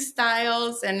partying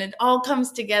styles. And it all comes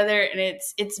together and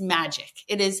it's magic.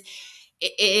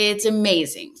 It's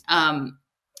amazing. And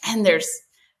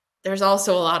there's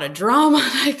also a lot of drama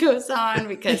that goes on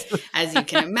because as you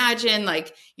can imagine,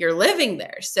 like you're living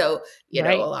there. So,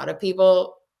 a lot of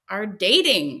people are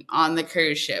dating on the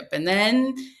cruise ship. And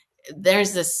then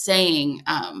there's this saying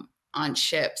on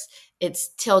ships, it's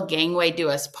till gangway do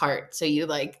us part. So you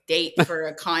like date for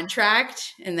a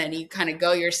contract and then you kind of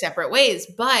go your separate ways.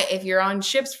 But if you're on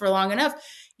ships for long enough,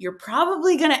 you're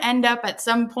probably going to end up at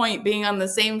some point being on the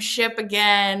same ship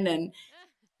again. And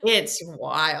it's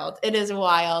wild. It is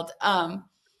wild.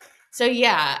 So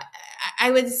yeah,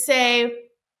 I would say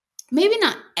maybe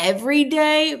not every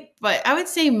day, but I would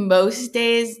say most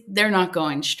days they're not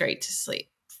going straight to sleep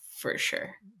for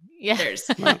sure. Yeah.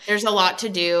 There's a lot to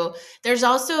do. There's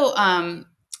also,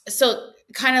 so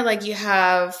kind of like you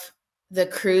have the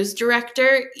cruise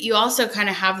director, you also kind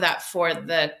of have that for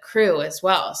the crew as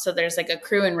well. So there's like a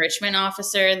crew enrichment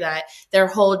officer that their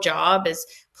whole job is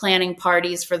planning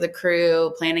parties for the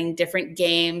crew, planning different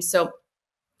games. So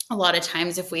a lot of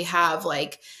times if we have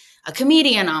like a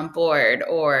comedian on board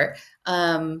or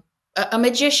a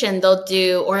magician, they'll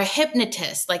do, or a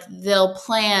hypnotist, like they'll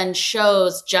plan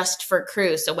shows just for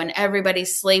crew. So when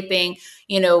everybody's sleeping,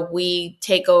 we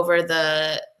take over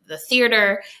the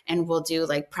theater and we'll do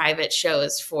like private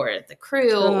shows for the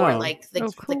crew or like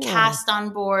the cast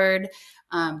on board.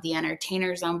 The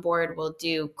entertainers on board will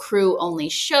do crew only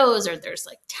shows, or there's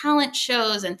like talent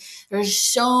shows, and there's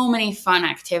so many fun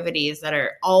activities that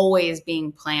are always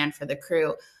being planned for the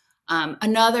crew.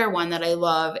 Another one that I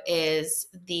love is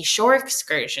the shore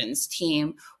excursions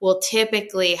team will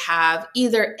typically have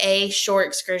either shore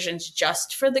excursions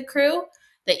just for the crew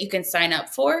that you can sign up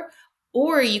for,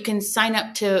 or you can sign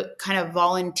up to kind of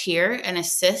volunteer and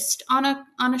assist on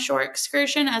a shore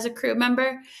excursion as a crew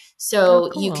member.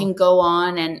 So you can go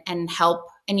on and help,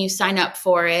 and you sign up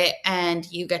for it and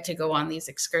you get to go on these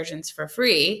excursions for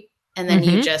free. And then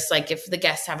you just like, if the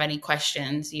guests have any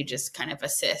questions, you just kind of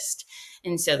assist.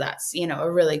 And so that's,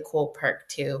 a really cool perk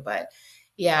too. But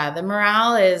yeah, the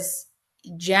morale is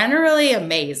generally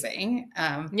amazing.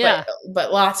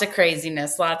 But lots of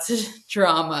craziness, lots of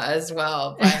drama as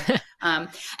well. But,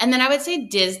 and then I would say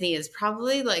Disney is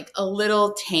probably like a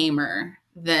little tamer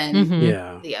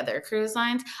than the other cruise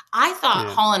lines. I thought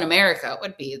Holland America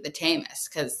would be the tamest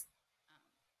because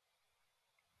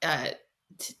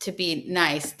to be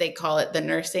nice, they call it the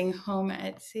nursing home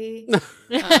at sea. I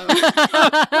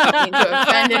don't mean to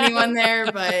offend anyone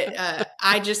there, but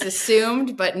I just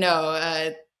assumed. But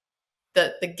no,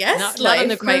 the guest life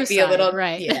the might be a little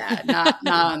not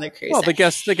on the cruise. Well, the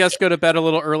guests go to bed a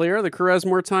little earlier. The crew has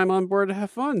more time on board to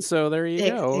have fun. So there you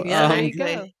go. Yeah, there you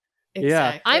go.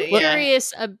 Exactly.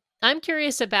 I'm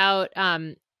curious about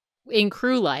in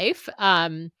crew life.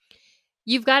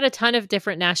 You've got a ton of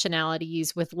different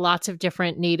nationalities with lots of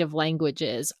different native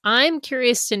languages. I'm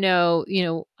curious to know,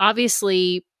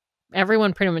 obviously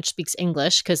everyone pretty much speaks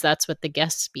English because that's what the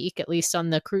guests speak, at least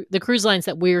on the cruise lines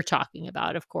that we're talking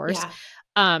about, of course.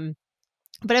 Yeah.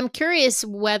 But I'm curious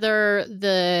whether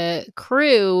the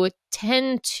crew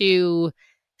tend to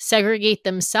segregate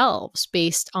themselves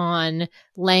based on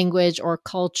language or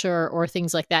culture or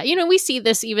things like that. We see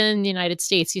this even in the United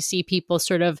States. You see people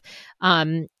sort of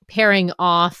pairing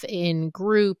off in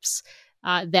groups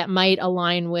that might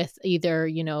align with either,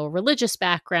 a religious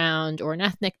background or an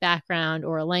ethnic background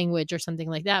or a language or something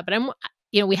like that. But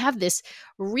we have this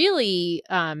really,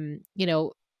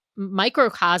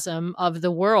 microcosm of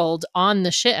the world on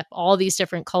the ship, all these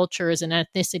different cultures and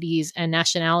ethnicities and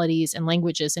nationalities and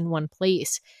languages in one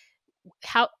place.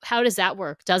 How does that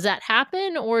work? Does that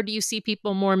happen, or do you see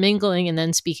people more mingling and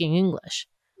then speaking English?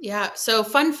 Yeah. So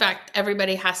fun fact,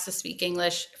 everybody has to speak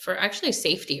English for actually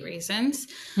safety reasons.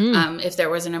 If there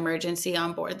was an emergency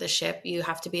on board the ship, you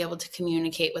have to be able to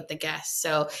communicate with the guests.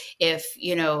 So if,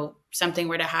 something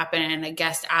were to happen and a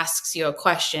guest asks you a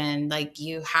question, like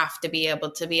you have to be able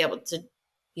to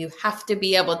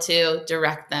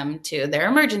direct them to their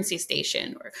emergency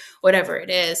station or whatever it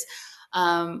is.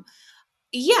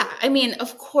 Yeah. I mean,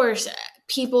 of course,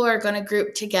 people are going to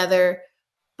group together,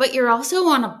 but you're also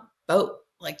on a boat.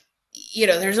 Like,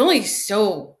 there's only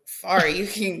so far you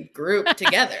can group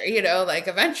together, like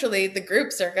eventually the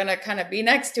groups are going to kind of be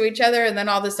next to each other. And then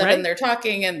all of a sudden they're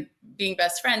talking and being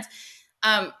best friends.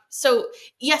 So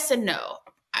yes and no.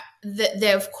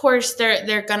 Of course,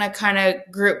 they're going to kind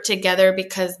of group together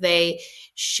because they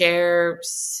share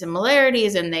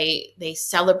similarities and they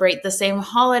celebrate the same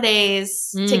holidays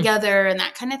together and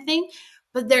that kind of thing.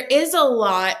 But there is a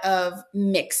lot of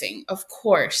mixing, of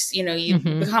course. You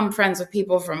become friends with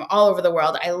people from all over the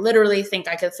world. I literally think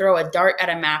I could throw a dart at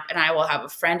a map and I will have a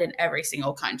friend in every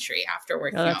single country after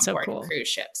working on board cruise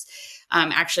ships.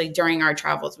 Actually, during our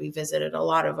travels, we visited a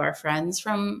lot of our friends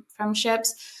from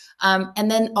ships.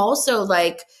 And then also,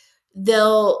 like,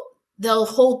 they'll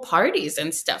hold parties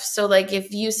and stuff. So like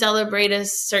if you celebrate a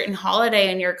certain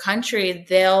holiday in your country,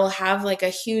 they'll have like a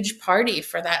huge party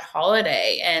for that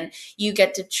holiday and you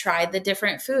get to try the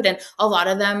different food. And a lot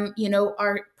of them,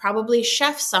 are probably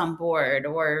chefs on board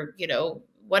or,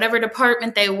 whatever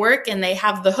department they work in, they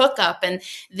have the hookup and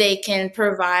they can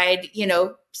provide,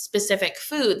 specific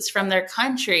foods from their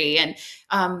country. And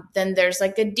then there's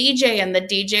like a DJ and the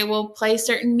DJ will play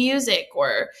certain music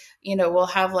or, we'll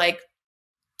have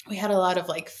we had a lot of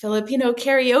like Filipino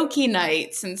karaoke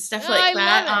nights and stuff like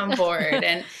that on board.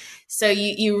 And so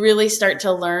you really start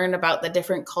to learn about the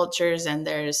different cultures and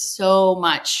there's so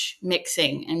much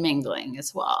mixing and mingling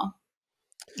as well.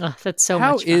 Oh, that's so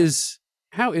much fun.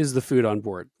 How is the food on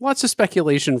board? Lots of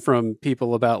speculation from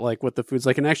people about like what the food's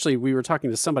like. And actually we were talking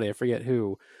to somebody, I forget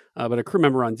who, but a crew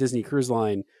member on Disney Cruise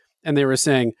Line. And they were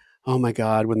saying, oh my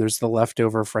God, when there's the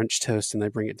leftover French toast and they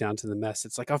bring it down to the mess,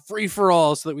 it's like a free for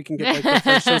all so that we can get like the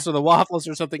French toast or the waffles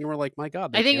or something. And we're like, my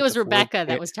God. I think it was Rebecca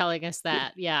that was telling us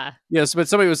that. Yeah. Yes. But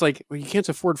somebody was like, well, you can't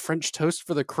afford French toast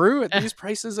for the crew at these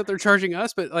prices that they're charging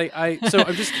us. But so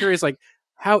I'm just curious, like,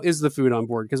 how is the food on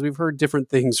board? Because we've heard different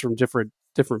things from different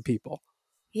people.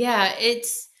 Yeah,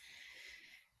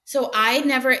 so I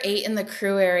never ate in the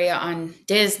crew area on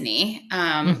Disney.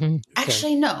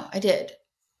 Actually, no, I did.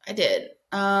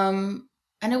 And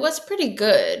it was pretty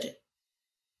good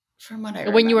from what I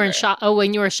remember. When you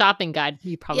were a shopping guide,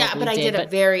 you probably but I did a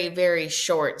very, very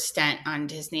short stint on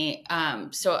Disney.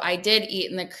 So I did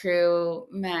eat in the crew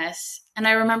mess and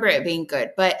I remember it being good,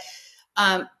 but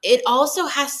it also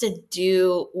has to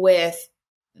do with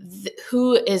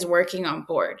who is working on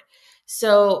board.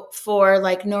 So for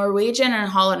like Norwegian and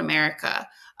Holland America,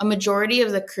 a majority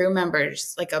of the crew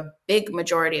members, like a big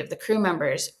majority of the crew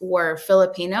members were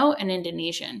Filipino and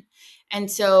Indonesian. And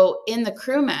so in the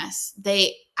crew mess,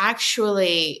 they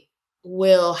actually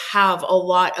will have a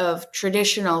lot of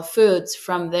traditional foods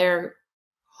from their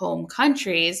home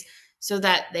countries so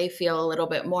that they feel a little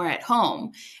bit more at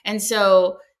home. And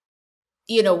so,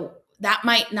 that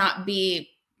might not be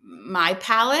my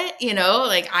palate,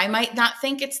 like I might not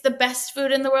think it's the best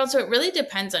food in the world. So it really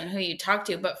depends on who you talk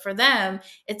to, but for them,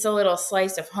 it's a little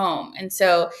slice of home. And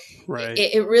so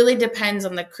it really depends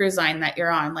on the cruise line that you're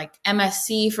on. Like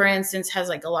MSC, for instance, has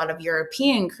like a lot of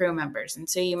European crew members. And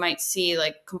so you might see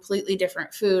like completely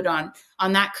different food on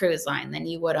that cruise line than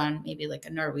you would on maybe like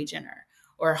a Norwegian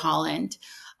or Holland.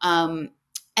 And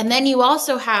then you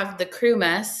also have the crew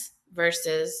mess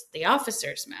versus the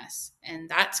officer's mess. And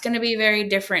that's going to be very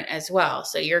different as well.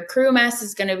 So your crew mess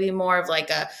is going to be more of like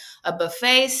a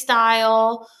buffet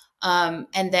style.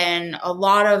 And then a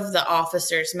lot of the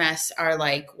officer's mess are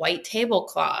like white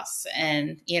tablecloths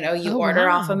and, you order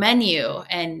off a menu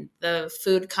and the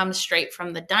food comes straight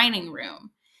from the dining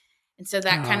room. And so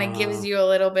that kind of gives you a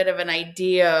little bit of an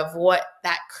idea of what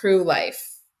that crew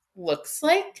life looks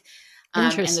like. And the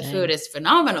Interesting. food is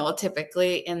phenomenal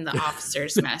typically in the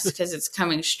officers' mess because it's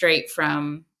coming straight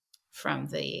from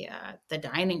the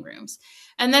dining rooms.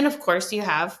 And then, of course, you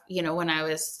have, when I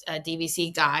was a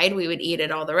DVC guide, we would eat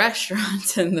at all the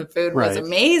restaurants and the food was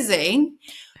amazing.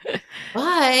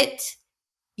 But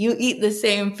you eat the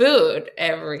same food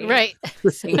every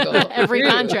every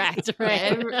contract,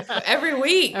 right? Every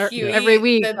week. Every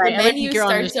week. The menu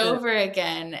starts over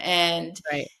again. And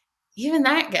even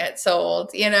that gets old,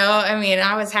 I mean,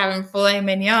 I was having filet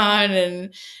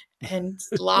mignon and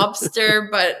lobster,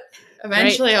 but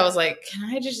eventually I was like, can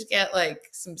I just get like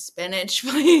some spinach,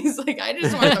 please? Like, I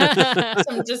just want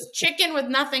some just chicken with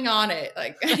nothing on it.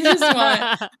 Like,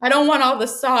 I don't want all the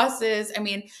sauces. I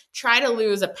mean, try to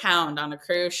lose a pound on a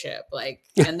cruise ship, like,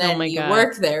 and then you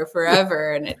work there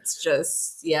forever. And it's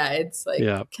just, it's like,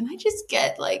 can I just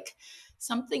get like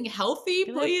something healthy,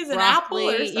 please? An apple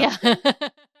or something?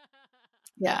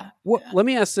 Well, let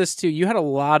me ask this too. You had a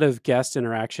lot of guest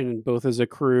interaction, both as a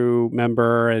crew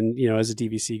member and, as a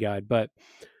DVC guide, but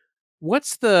I'm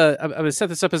going to set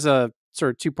this up as a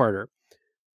sort of two-parter.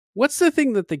 What's the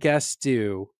thing that the guests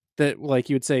do that,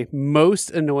 like, you would say most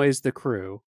annoys the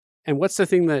crew? And what's the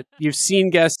thing that you've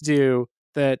seen guests do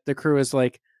that the crew is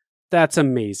like, that's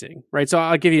amazing, right? So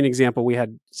I'll give you an example. We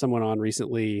had someone on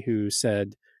recently who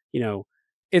said,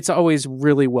 it's always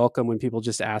really welcome when people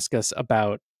just ask us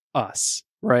about us,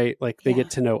 right? Like they get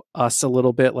to know us a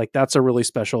little bit. Like that's a really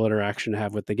special interaction to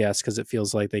have with the guests because it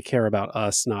feels like they care about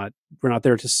us. We're not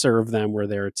there to serve them. We're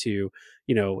there to,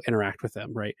 interact with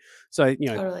them. Right. So,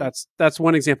 totally. That's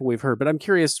one example we've heard, but I'm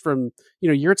curious from,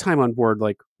 your time on board,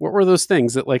 like what were those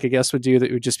things that like a guest would do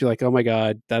that would just be like, oh my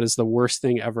God, that is the worst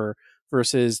thing ever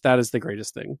versus that is the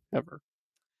greatest thing ever?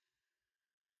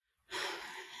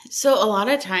 So a lot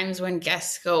of times when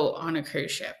guests go on a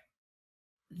cruise ship,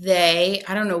 I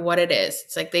don't know what it is.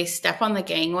 It's like they step on the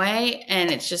gangway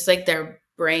and it's just like their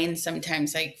brain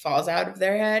sometimes like falls out of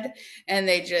their head and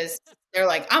they're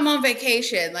like, I'm on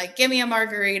vacation. Like, give me a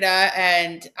margarita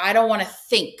and I don't want to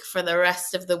think for the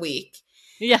rest of the week.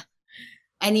 Yeah.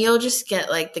 And you'll just get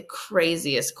like the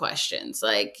craziest questions.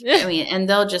 Like, I mean, and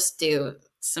they'll just do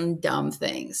some dumb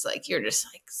things. Like, you're just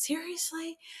like,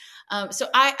 seriously? So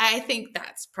I think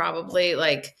that's probably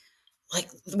like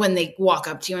when they walk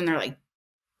up to you and they're like,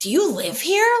 do you live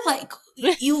here? Like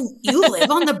you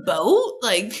live on the boat?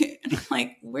 Like,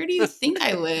 where do you think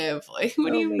I live? Like,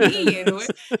 what do you mean?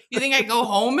 You think I go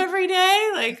home every day?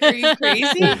 Like, are you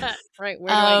crazy? Right.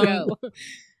 Where do I go?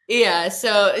 Yeah.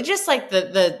 So just like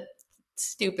the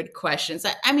stupid questions.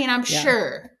 I mean, I'm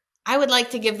sure I would like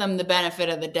to give them the benefit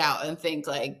of the doubt and think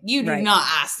like, you do not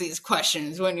ask these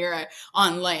questions when you're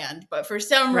on land, but for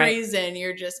some reason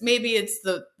you're just, maybe it's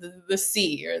the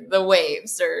sea or the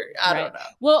waves or I don't know.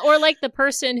 Well, or like the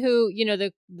person who,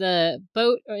 the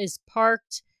boat is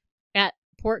parked at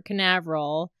Port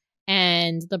Canaveral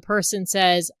and the person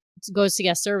goes to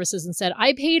guest services and said,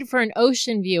 I paid for an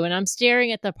ocean view and I'm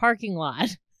staring at the parking lot.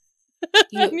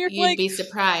 You'd like, be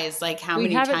surprised like how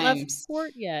many times we haven't left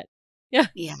port yet.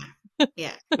 Yeah.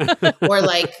 Or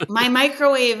like my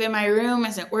microwave in my room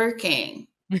isn't working.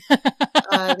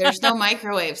 There's no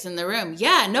microwaves in the room.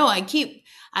 Yeah, no, I keep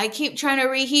trying to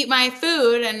reheat my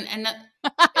food and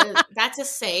that's a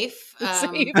safe.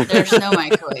 There's no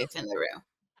microwave in the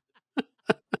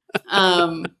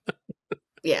room.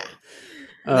 Yeah.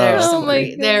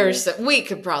 We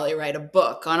could probably write a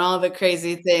book on all the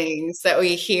crazy things that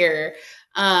we hear.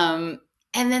 And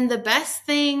then the best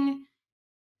thing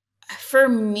for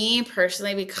me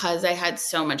personally, because I had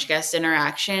so much guest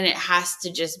interaction, it has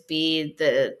to just be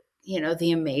the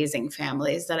amazing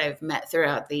families that I've met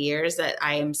throughout the years that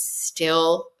I am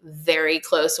still very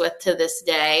close with to this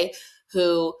day,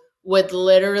 who would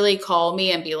literally call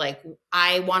me and be like,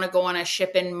 I want to go on a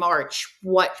ship in March.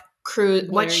 What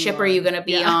ship are you going to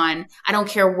be on? I don't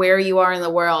care where you are in the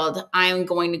world. I'm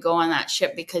going to go on that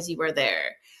ship because you were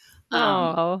there.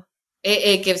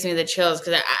 It gives me the chills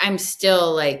because I'm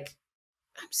still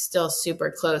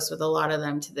super close with a lot of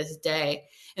them to this day.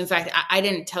 In fact, I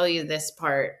didn't tell you this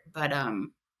part, but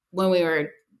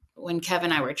when Kev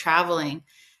and I were traveling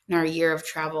in our year of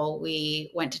travel,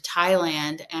 we went to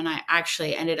Thailand and I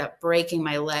actually ended up breaking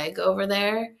my leg over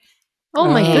there. Oh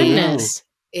my goodness.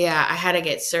 Yeah, I had to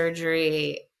get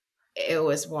surgery. It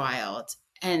was wild.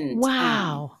 And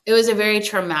wow. It was a very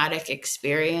traumatic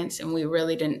experience and we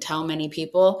really didn't tell many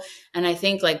people. And I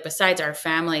think like besides our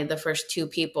family, the first two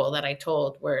people that I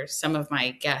told were some of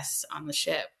my guests on the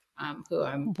ship who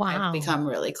I've become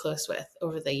really close with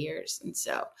over the years. And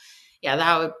so, yeah,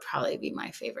 that would probably be my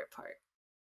favorite part.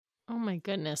 Oh my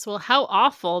goodness. Well, how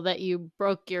awful that you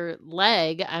broke your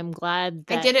leg. I'm glad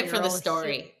that I did it for the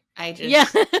story. I just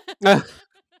Yeah.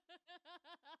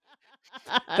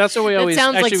 That's what we always That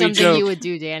sounds like actually we something you joke. would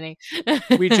do, Danny.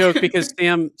 We joke because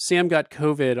Sam got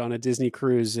COVID on a Disney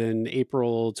cruise in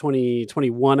April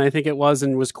 2021, I think it was,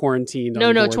 and was quarantined on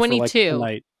No, board for like a 22.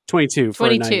 night. 22 for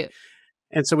a night. 22.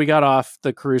 And so we got off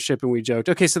the cruise ship and we joked,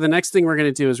 okay, so the next thing we're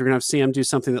going to do is we're going to have Sam do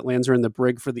something that lands her in the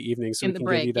brig for the evening, so In we the can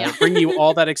brig, give you that, yeah. bring you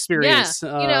all that Yeah, experience.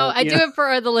 I do it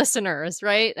for the listeners,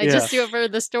 right? I Yeah. just do it for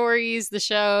the stories, the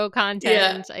show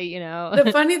content. The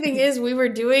funny thing is, we were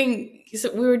doing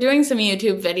some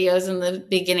YouTube videos in the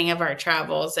beginning of our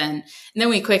travels, and then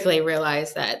we quickly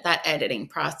realized that editing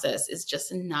process is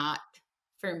just not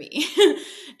for me.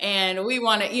 And we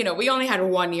want to, we only had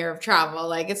 1 year of travel.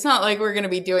 Like, it's not like we're going to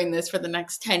be doing this for the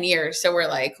next 10 years. So we're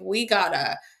like, we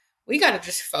gotta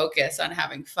just focus on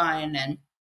having fun and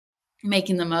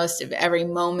making the most of every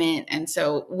moment. And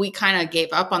so we kind of gave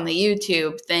up on the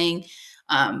YouTube thing.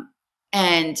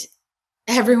 And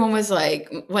everyone was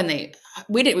like,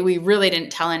 we really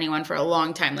didn't tell anyone for a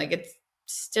long time. Like, it's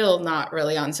still not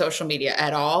really on social media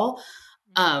at all.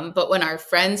 But when our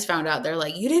friends found out, they're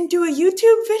like, you didn't do a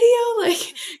YouTube video?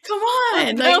 Like, come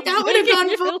on. Like, that would have gone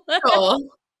viral.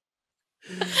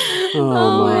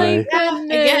 Oh my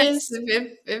goodness. I guess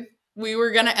if we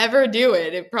were going to ever do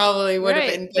it, it probably would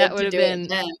have been good to do it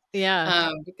then.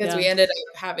 Yeah. Because we ended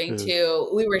up having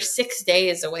we were 6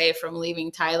 days away from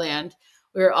leaving Thailand.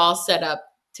 We were all set up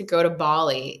to go to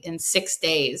Bali in 6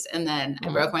 days. And then I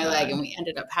broke my leg and we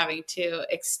ended up having to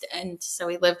extend. So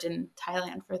we lived in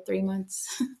Thailand for 3 months.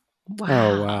 Wow.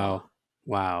 Oh,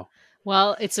 wow.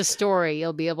 Well, it's a story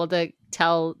you'll be able to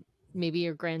tell maybe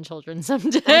your grandchildren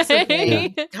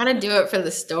someday. Gotta do it for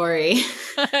the story.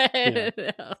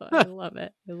 I love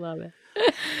it. I love it.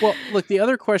 Well, look, the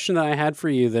other question that I had for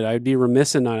you that I'd be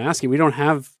remiss in not asking, we don't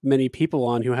have many people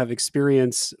on who have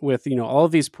experience with, all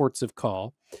of these ports of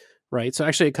call, right? So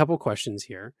actually a couple questions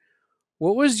here.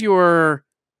 What was your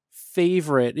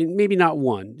favorite, and maybe not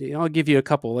one, I'll give you a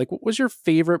couple. Like, what was your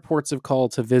favorite ports of call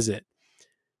to visit?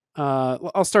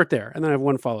 I'll start there, and then I have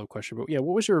one follow-up question. But yeah,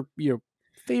 what was your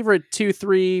favorite 2,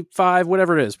 3, 5,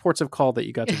 whatever it is, ports of call that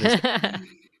you got to visit?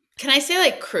 Can I say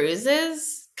like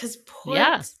cruises? Because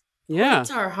ports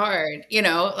are hard,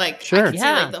 like sure. I can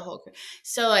say like the whole cruise.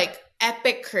 So like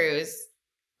epic cruise,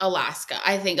 Alaska.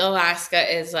 I think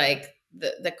Alaska is like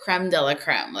the creme de la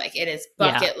creme. Like, it is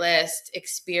bucket list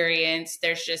experience.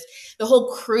 There's just, the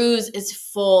whole cruise is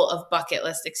full of bucket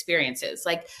list experiences.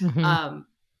 Like,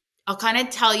 I'll kind of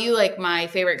tell you like my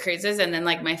favorite cruises and then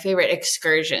like my favorite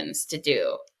excursions to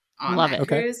do on that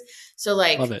cruise. So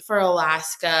like for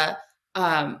Alaska,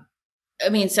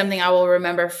 something I will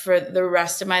remember for the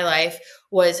rest of my life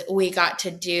was we got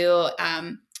to do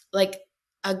like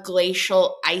a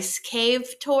glacial ice cave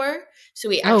tour. So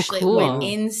we actually went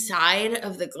inside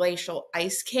of the glacial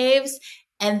ice caves.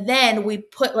 And then we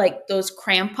put like those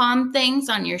crampon things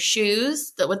on your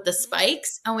shoes with the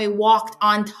spikes, and we walked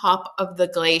on top of the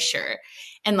glacier.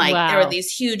 And like there were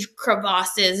these huge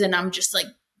crevasses, and I'm just like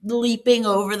leaping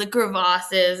over the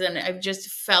crevasses, and I've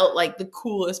just felt like the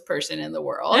coolest person in the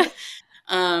world.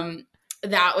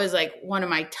 That was like one of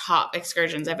my top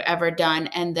excursions I've ever done.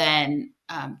 And then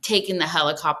taking the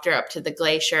helicopter up to the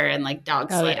glacier and like dog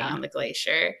sledding on the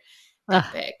glacier.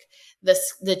 Epic.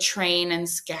 The train in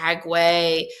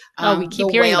Skagway. We keep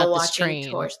hearing about this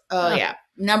train. Tours. Yeah.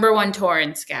 Number 1 tour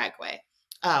in Skagway.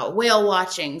 Whale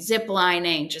watching, zip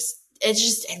lining, it's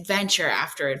just adventure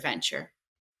after adventure.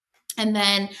 And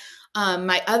then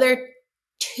my other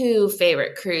 2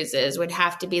 favorite cruises would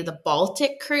have to be the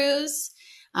Baltic cruise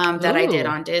that I did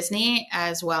on Disney,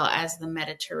 as well as the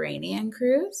Mediterranean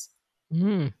cruise.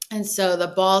 And so the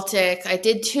Baltic, I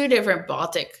did 2 different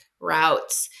Baltic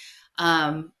routes.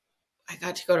 I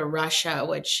got to go to Russia,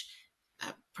 which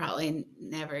I probably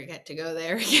never get to go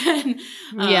there again.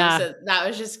 So that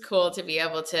was just cool to be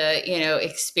able to,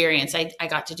 experience. I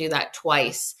got to do that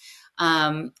twice.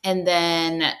 And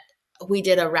then we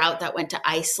did a route that went to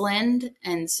Iceland.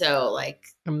 And so like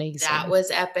amazing, that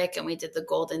was epic. And we did the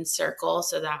Golden Circle.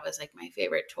 So that was like my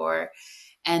favorite tour.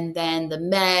 And then the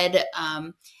Med,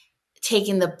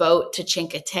 taking the boat to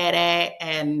Cinque Terre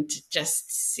and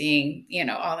just seeing,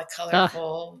 all the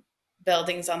colorful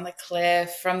buildings on the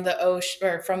cliff from the ocean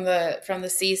or from the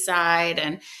seaside.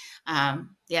 And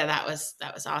that was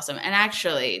awesome. And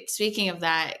actually, speaking of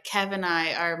that, Kev and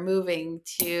I are moving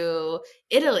to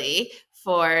Italy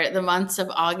for the months of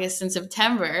August and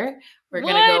September. We're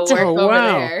going to go work over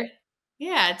there.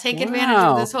 Yeah, take advantage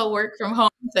of this whole work from home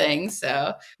thing.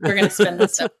 So we're going to spend the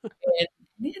summer in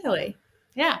Italy.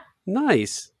 Yeah.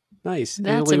 Nice. Nice.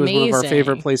 That's Italy was one of our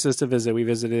favorite amazing. places to visit. We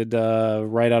visited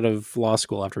right out of law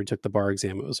school after we took the bar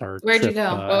exam. It was our Where'd you trip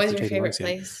go? What was after your taking the bar favorite exam.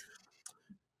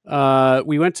 place?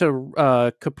 We went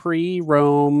to Capri,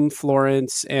 Rome,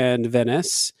 Florence, and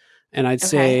Venice. And I'd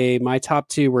say my top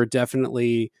two were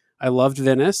definitely, I loved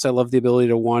Venice. I loved the ability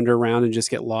to wander around and just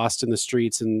get lost in the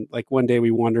streets. And like one day we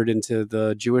wandered into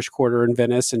the Jewish quarter in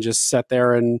Venice and just sat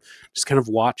there and just kind of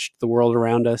watched the world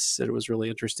around us. And it was really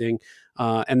interesting.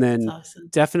 And That's then awesome.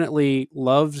 definitely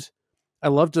I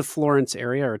loved the Florence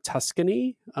area, or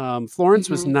Tuscany. Florence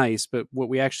was nice, but what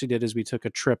we actually did is we took a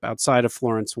trip outside of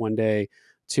Florence one day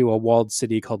to a walled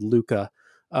city called Lucca.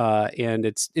 And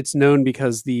it's known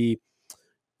because you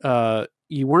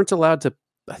weren't allowed to,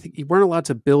 I think you weren't allowed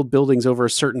to build buildings over a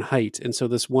certain height. And so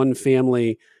this one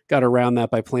family got around that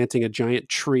by planting a giant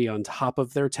tree on top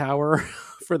of their tower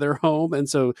for their home. And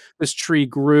so this tree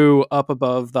grew up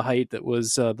above the height that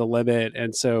was the limit.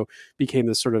 And so became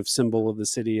this sort of symbol of the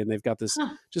city. And they've got this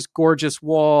just gorgeous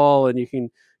wall, and you can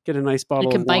get a nice You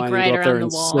bottle can of bike wine and ride go up there around the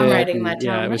and wall. I'm sit. writing that And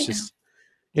yeah, down it was right now. just,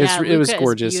 Yeah, it was Lucca is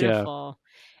gorgeous. Yeah. beautiful.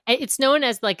 It's known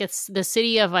as like it's the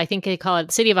city of, I think they call it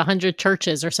the city of 100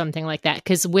 churches or something like that.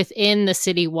 Because within the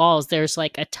city walls, there's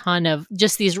like a ton of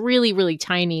just these really, really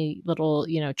tiny little,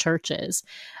 churches.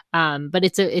 But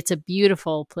it's a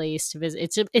beautiful place to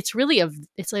visit. It's really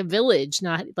it's a village,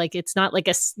 not like it's not like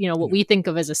what we think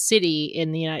of as a city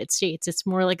in the United States. It's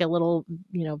more like a little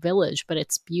village, but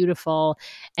it's beautiful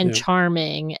and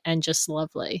charming and just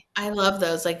lovely. I love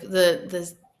those, like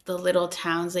the little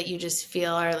towns that you just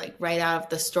feel are like right out of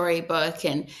the storybook.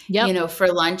 And for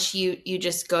lunch you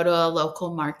just go to a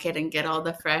local market and get all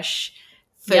the fresh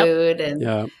food.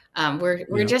 And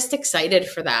we're just excited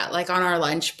for that, like on our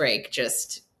lunch break,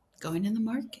 just going to the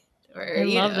market, or I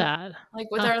love that, like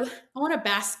with I want a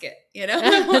basket, a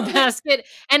basket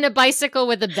and a bicycle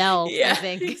with a bell. I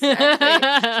think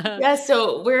exactly.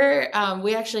 So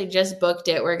we actually just booked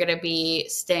it. We're going to be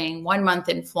staying 1 month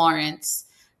in Florence.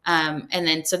 And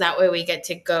then so that way we get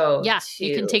to go.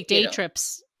 You can take day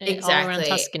trips all around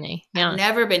Tuscany. I've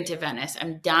never been to Venice.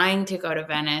 I'm dying to go to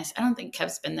Venice. I don't think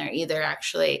Kev's been there either,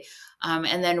 actually.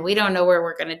 And then we don't know where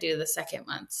we're going to do the second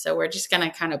month. So we're just going to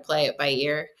kind of play it by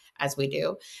ear as we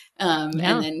do. And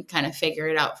then kind of figure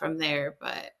it out from there.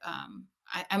 But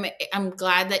I'm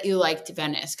glad that you liked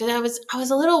Venice, because I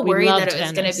was a little worried that it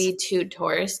was going to be too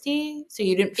touristy. So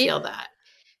you didn't feel that.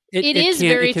 It is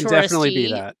very touristy. It can definitely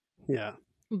be that. Yeah.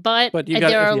 But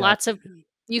there are lots of,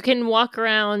 you can walk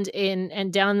around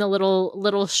and down the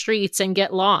little streets and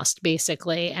get lost,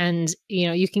 basically. And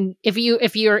you can, if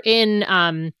you're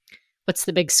in what's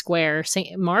the big square,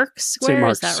 St. Mark's Square, St.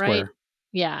 Mark's is that Square. right?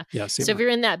 Yeah. So if you're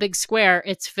in that big square,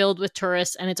 it's filled with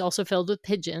tourists, and it's also filled with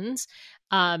pigeons.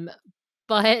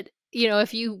 But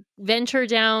if you venture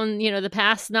down, the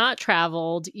paths not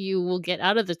traveled, you will get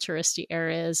out of the touristy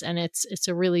areas, and it's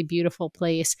a really beautiful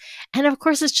place. And of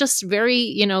course, it's just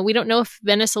very, we don't know if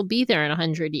Venice will be there in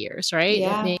 100 years, right?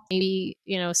 Yeah. It maybe,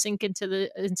 sink into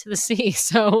the sea.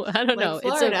 So I don't know.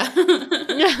 Florida.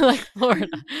 It's like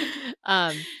Florida.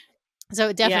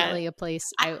 So definitely a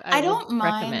place I don't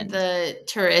mind recommend. The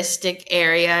touristic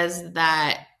areas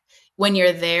that when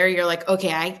you're there, you're like,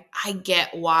 okay, I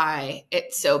get why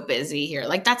it's so busy here.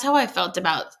 Like, that's how I felt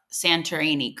about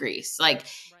Santorini, Greece. Like,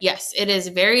 yes, it is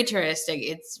very touristic.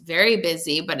 It's very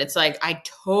busy, but it's like, I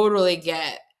totally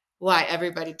get why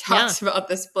everybody talks about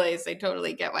this place. I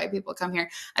totally get why people come here.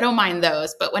 I don't mind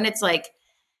those. But when it's like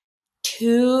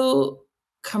too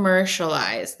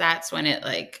commercialized, that's when it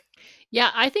like... Yeah,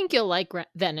 I think you'll like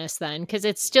Venice then, because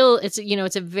it's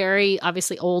a very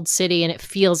obviously old city, and it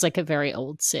feels like a very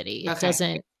old city. It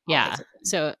doesn't,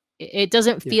 so it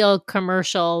doesn't feel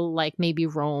commercial like maybe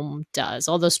Rome does.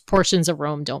 All those portions of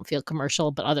Rome don't feel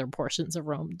commercial, but other portions of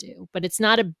Rome do. But it's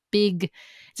not it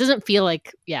doesn't feel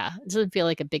like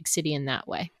a big city in that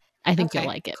way. I think you'll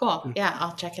like it. Cool. Yeah,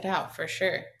 I'll check it out for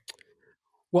sure.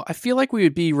 Well, I feel like we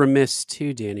would be remiss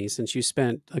too, Danny, since you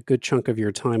spent a good chunk of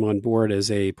your time on board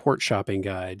as a port shopping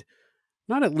guide,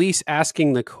 not at least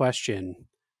asking the question,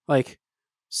 like,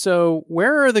 so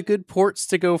where are the good ports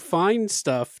to go find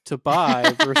stuff to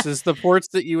buy versus the ports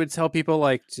that you would tell people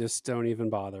like, just don't even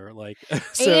bother. Like,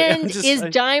 is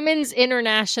Diamonds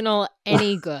International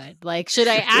any good? Like, should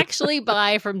I actually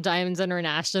buy from Diamonds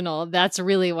International? That's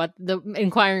really what the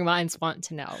inquiring minds want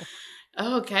to know.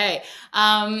 Okay.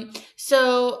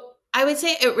 So I would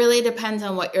say it really depends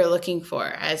on what you're looking for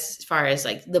as far as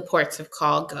like the ports of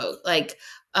call go. Like,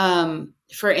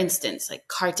 for instance, like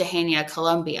Cartagena,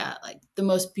 Colombia, like the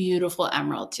most beautiful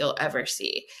emeralds you'll ever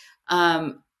see.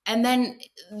 And then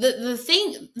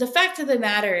the fact of the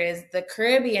matter is the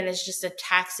Caribbean is just a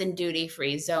tax and duty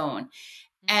free zone.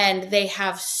 and they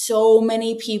have so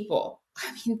many people.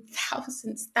 I mean,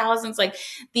 thousands, like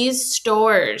these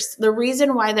stores, the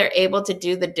reason why they're able to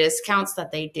do the discounts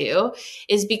that they do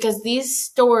is because these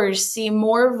stores see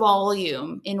more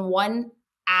volume in 1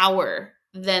 hour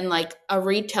than like a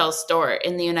retail store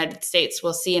in the United States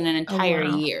will see in an entire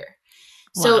year.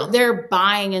 So they're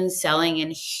buying and selling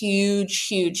in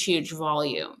huge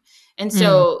volume. And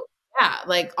so, yeah,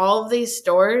 like all of these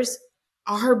stores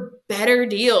are better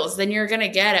deals than you're going to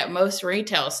get at most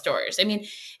retail stores. I mean,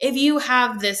 if you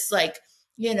have this like,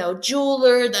 you know,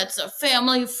 jeweler that's a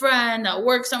family friend that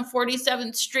works on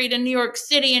 47th Street in New York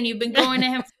City, and you've been going to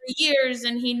him for years,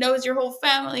 and he knows your whole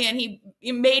family, and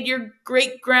he made your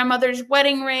great grandmother's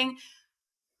wedding ring,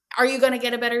 are you going to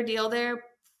get a better deal there?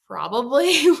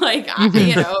 Probably. Like,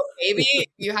 you know, maybe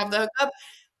you have the hookup,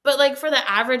 but like for the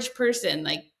average person,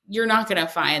 like you're not going to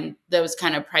find those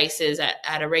kind of prices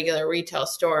at a regular retail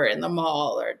store in the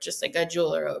mall or just like a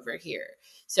jeweler over here.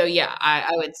 So yeah,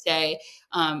 I would say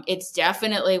it's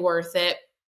definitely worth it.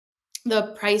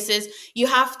 The prices, you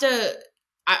have to,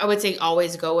 I would say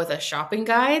always go with a shopping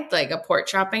guide, like a port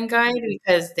shopping guide,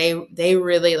 because they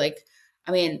really like,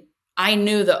 I mean, I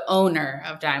knew the owner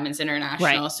of Diamonds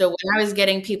International. Right. So when I was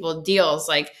getting people deals,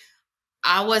 like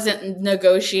I wasn't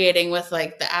negotiating with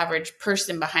like the average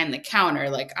person behind the counter.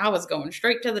 Like I was going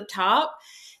straight to the top.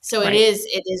 So it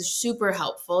is super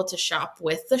helpful to shop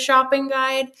with the shopping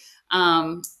guide.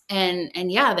 And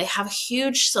yeah, they have a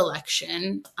huge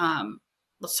selection.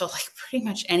 So like pretty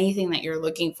much anything that you're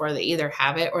looking for, they either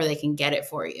have it or they can get it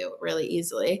for you really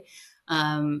easily.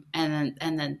 And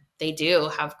then they do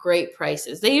have great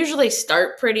prices. They usually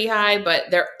start pretty high,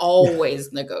 but they're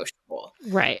always negotiable.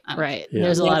 Right. Yeah.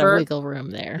 There's a lot of wiggle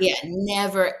room there. Yeah.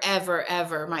 Never, ever,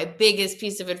 ever. My biggest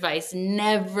piece of advice,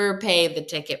 never pay the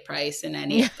ticket price in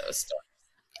any of those stores.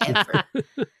 Ever.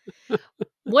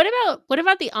 What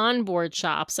about the onboard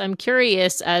shops? I'm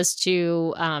curious as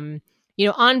to,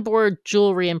 onboard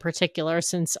jewelry in particular,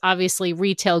 since obviously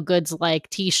retail goods like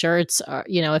T-shirts are,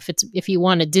 if you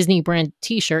want a Disney brand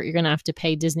T-shirt, you're going to have to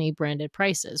pay Disney branded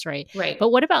prices, right? Right. But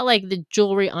what about like the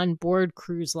jewelry on board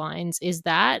cruise lines? Is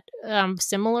that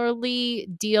similarly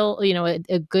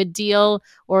a good deal,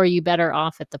 or are you better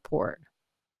off at the port?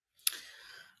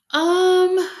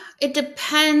 It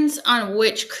depends on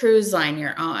which cruise line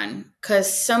you're on,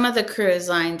 because some of the cruise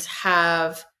lines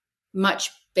have much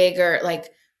bigger,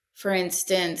 like for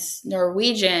instance,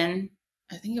 Norwegian,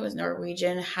 I think it was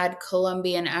Norwegian, had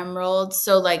Colombian emeralds.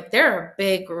 So like they're a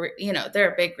big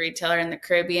retailer in the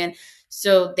Caribbean.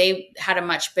 So they had a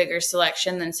much bigger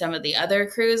selection than some of the other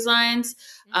cruise lines.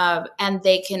 And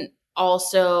they can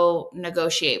also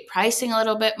negotiate pricing a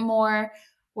little bit more.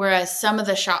 Whereas some of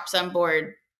the shops on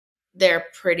board, they're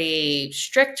pretty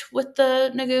strict with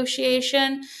the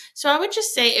negotiation. So I would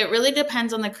just say it really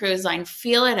depends on the cruise line.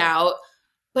 Feel it out.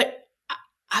 But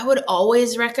I would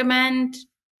always recommend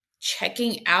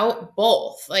checking out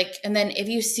both. Like, and then if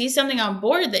you see something on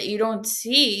board that you don't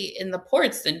see in the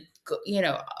ports, then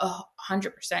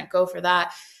 100% go for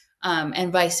that,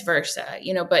 and vice versa.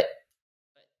 But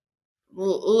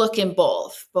look in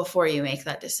both before you make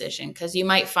that decision, because you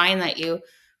might find that you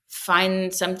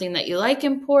find something that you like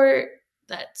in port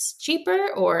that's cheaper,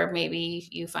 or maybe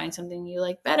you find something you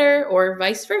like better, or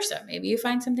vice versa. Maybe you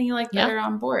find something you like better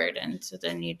on board, and so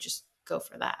then you just go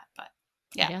for that. But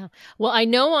yeah. Well, I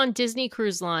know on Disney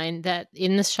Cruise Line that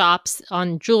in the shops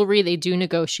on jewelry, they do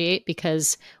negotiate,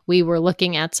 because we were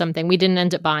looking at something. We didn't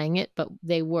end up buying it, but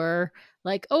they were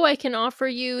like, oh, I can offer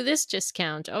you this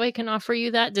discount. Oh, I can offer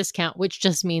you that discount, which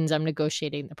just means I'm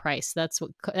negotiating the price. That's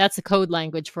the code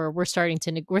language for we're starting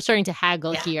to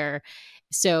haggle here.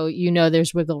 So,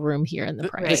 there's wiggle room here in the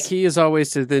price. The key is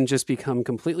always to then just become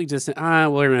completely distant.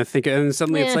 We're going to think, and then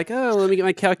suddenly it's like, oh, let me get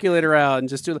my calculator out and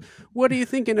just what are you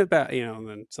thinking about? And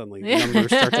then suddenly the numbers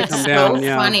start to come down. It's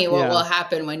so funny what will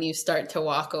happen when you start to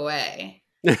walk away.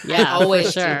 Yeah,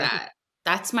 always do that.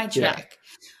 That's my trick. Yeah.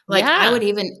 Like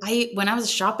when I was a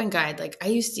shopping guide, like I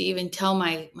used to even tell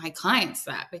my clients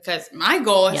that, because my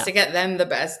goal is to get them the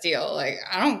best deal. Like,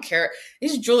 I don't care.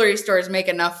 These jewelry stores make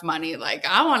enough money. Like,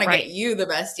 I want to get you the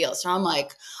best deal. So I'm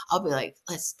like, I'll be like,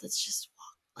 let's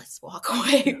walk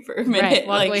away for a minute. Right,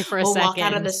 walk away for a second. We'll walk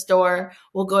out of the store.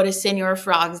 We'll go to Senor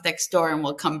Frog's next door, and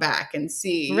we'll come back and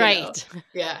see. Right.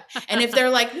 Yeah. And if they're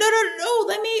like, no,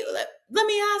 let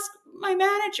me ask my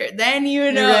manager, then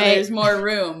there's more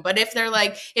room. But if they're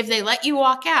like, if they let you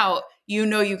walk out,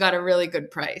 you got a really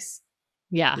good price.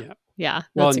 Yeah.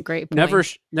 That's a great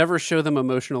point. Never show them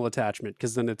emotional attachment,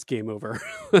 because then it's game over.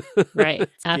 Right.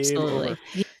 Absolutely.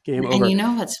 Game over.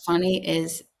 And what's funny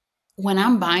is when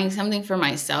I'm buying something for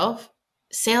myself,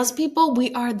 salespeople,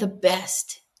 we are the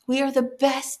best. We are the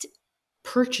best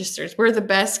purchasers. We're the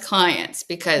best clients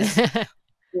because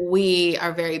we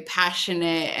are very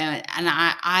passionate, and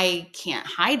I can't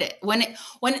hide it. When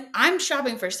I'm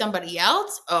shopping for somebody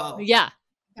else, yeah,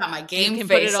 got my game can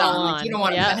face put it all on. Like, you don't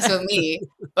want to mess with me.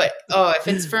 But if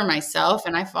it's for myself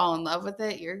and I fall in love with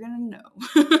it, you're gonna know.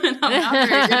 And I'm not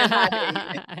very good at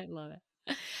hiding it. I love it.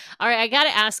 All right, I got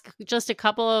to ask just a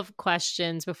couple of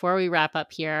questions before we wrap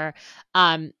up here.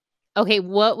 Okay,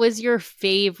 what was your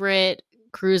favorite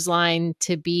cruise line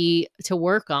to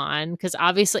work on? Because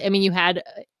obviously, I mean, you had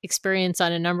experience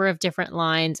on a number of different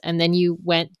lines, and then you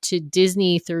went to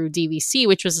Disney through DVC,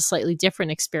 which was a slightly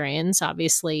different experience,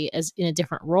 obviously, as in a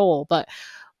different role. But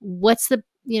what's the,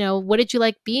 what did you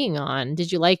like being on?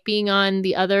 Did you like being on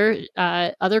the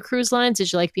other cruise lines?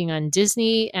 Did you like being on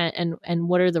Disney? And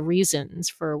what are the reasons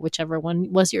for whichever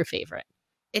one was your favorite?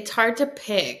 It's hard to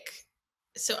pick.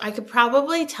 So I could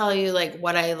probably tell you like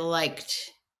what I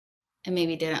liked and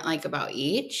maybe didn't like about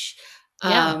each.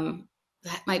 Yeah.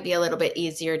 That might be a little bit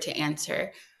easier to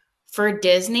answer. For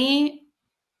Disney,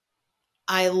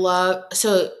 the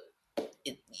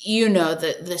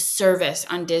service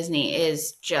on Disney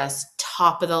is just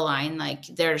top of the line. Like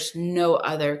there's no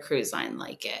other cruise line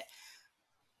like it.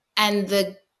 And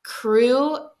the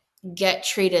crew get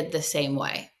treated the same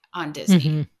way on Disney.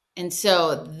 Mm-hmm. And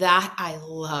so that I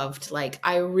loved. Like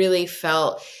I really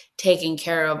felt taken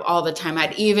care of all the time.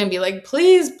 I'd even be like,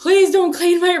 please don't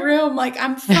clean my room. Like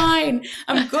I'm fine.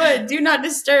 I'm good. Do not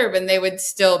disturb. And they would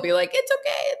still be like, it's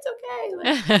okay.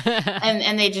 Like,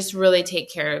 and they just really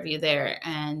take care of you there.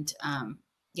 And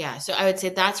so I would say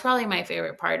that's probably my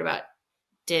favorite part about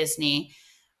Disney.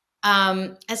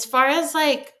 As far as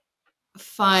like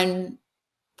fun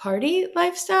party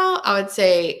lifestyle, I would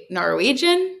say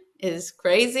Norwegian is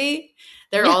crazy.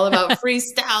 They're all about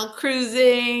freestyle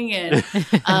cruising and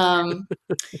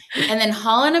then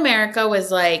Holland America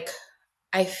was like,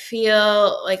 I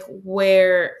feel like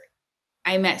where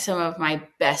I met some of my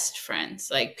best friends,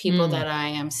 like people that I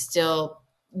am still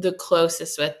the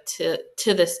closest with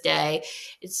to this day.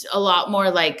 It's a lot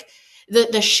more like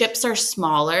the ships are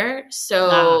smaller,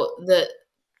 so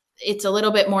it's a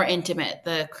little bit more intimate,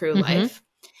 the crew life.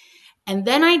 And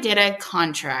then I did a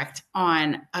contract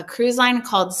on a cruise line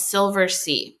called Silver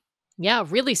Sea. Yeah,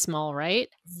 really small, right?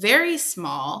 Very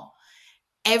small.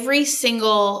 Every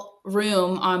single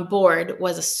room on board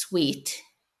was a suite.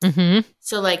 Mm-hmm.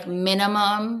 So like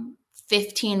minimum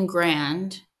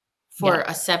 $15,000 for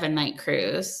a 7-night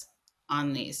cruise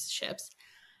on these ships.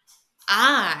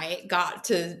 I got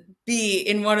to be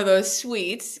in one of those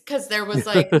suites because there was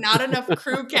like not enough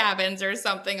crew cabins or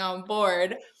something on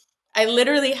board. I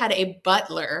literally had a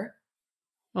butler.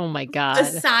 Oh my God.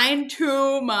 Assigned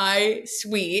to my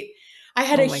suite. I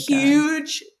had a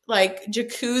huge like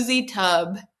jacuzzi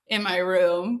tub in my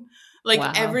room.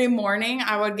 Like every morning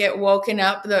I would get woken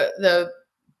up. The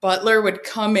butler would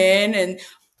come in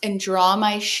and draw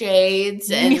my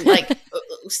shades and like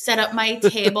set up my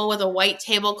table with a white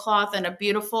tablecloth and a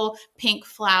beautiful pink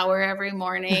flower every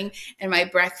morning. And my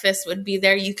breakfast would be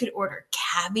there. You could order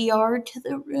caviar to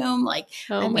the room. Like,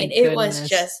 it was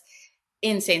just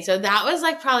insane. So that was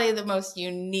like probably the most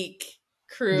unique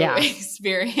crew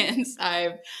experience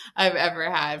I've ever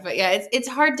had. But yeah, it's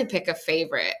hard to pick a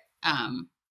favorite.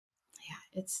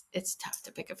 It's tough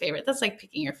to pick a favorite. That's like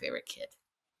picking your favorite kid.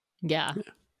 Yeah.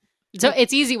 So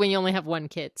it's easy when you only have one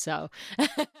kid. So,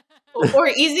 or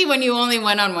easy when you only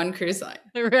went on one cruise line.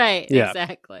 Right. Yeah.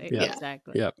 Exactly. Yeah.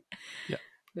 Exactly. Yep. Yeah.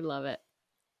 We love it.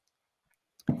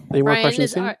 Any more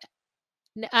questions?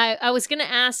 I was going to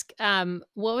ask,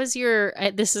 what was your,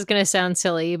 this is going to sound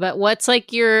silly, but what's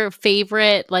like your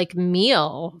favorite like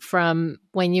meal from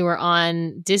when you were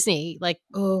on Disney? Like,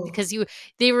 because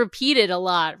they repeated a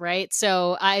lot, right?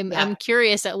 So I'm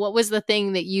curious at what was the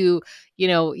thing that you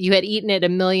had eaten it a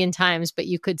million times, but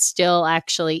you could still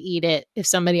actually eat it if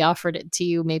somebody offered it to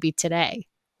you maybe today?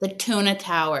 The tuna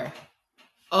tower.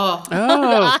 Oh. The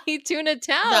ahi tuna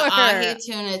tower. The ahi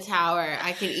tuna tower.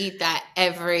 I could eat that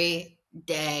every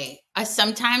day.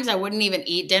 Sometimes I wouldn't even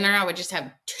eat dinner. I would just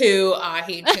have 2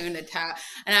 ahi tuna tower,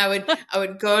 and I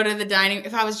would go to the dining.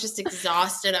 If I was just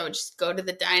exhausted, I would just go to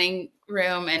the dining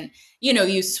room, and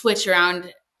you switch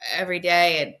around every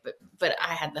day. But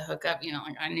I had the hookup,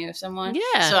 like I knew someone.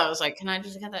 Yeah. So I was like, can I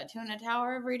just get that tuna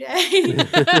tower every day?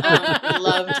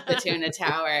 Loved the tuna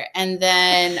tower, and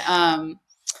then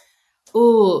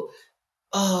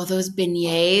those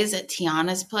beignets at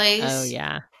Tiana's place. Oh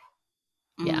yeah.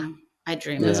 Yeah. I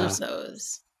dream of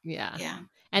those. Yeah. Yeah.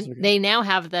 And they now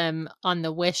have them on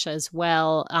the Wish as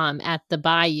well, at the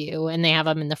Bayou, and they have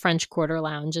them in the French Quarter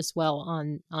Lounge as well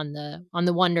on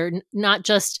the Wonder. Not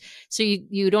just so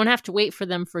you don't have to wait for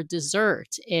them for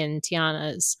dessert in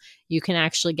Tiana's. You can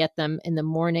actually get them in the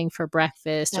morning for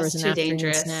breakfast or as an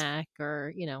afternoon snack,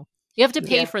 or you have to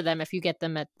pay for them if you get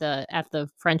them at the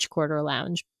French Quarter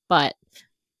Lounge, but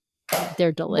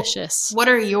they're delicious. What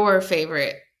are your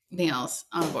favorite meals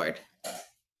on board?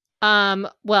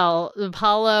 Well, the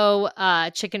Apollo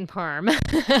chicken parm.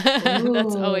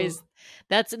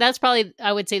 That's probably,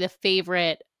 I would say, the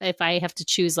favorite if I have to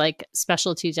choose like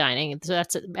specialty dining. So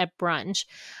that's at brunch.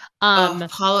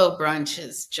 Apollo brunch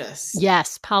is just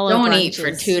Apollo don't brunch eat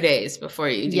for 2 days before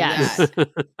you do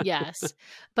that. Yes.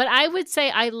 But I would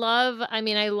say I love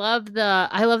the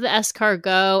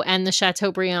escargot and the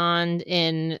Chateaubriand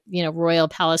in, Royal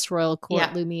Palace, Royal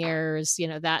Court, Lumiere's,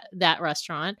 that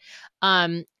restaurant.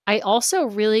 I also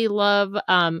really love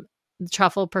the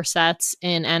truffle percettes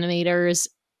in Animators,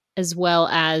 as well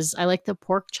as I like the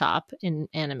pork chop in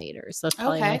Animators. That's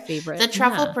probably my favorite. The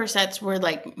truffle percettes were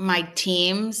like my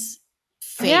team's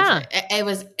favorite. It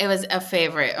was a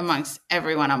favorite amongst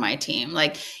everyone on my team.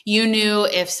 Like, you knew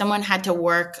if someone had to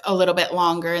work a little bit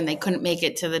longer and they couldn't make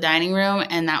it to the dining room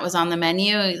and that was on the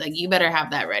menu, like, you better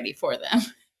have that ready for them.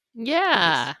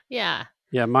 Yeah.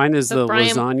 Yeah, mine is the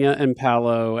lasagna and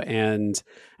palo, and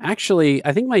actually,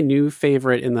 I think my new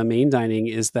favorite in the main dining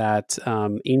is that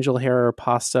angel hair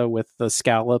pasta with the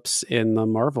scallops in the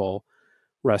Marvel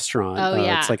restaurant. Oh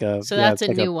yeah, it's like that's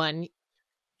a new one.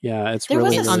 Yeah, it's there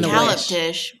really was a really scallop nice.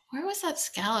 dish. Where was that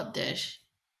scallop dish?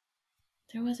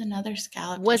 There was another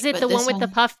scallop. Was dish, it the one with the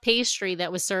puff pastry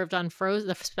that was served on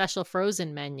the special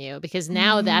frozen menu? Because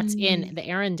now that's in the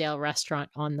Arendelle restaurant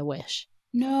on the Wish.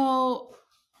 No.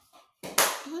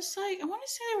 It was like, I want to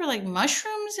say there were like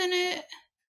mushrooms in it.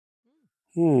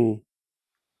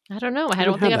 I don't know. I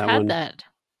don't think I've had that.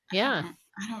 Yeah.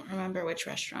 I don't remember which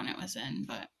restaurant it was in,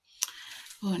 but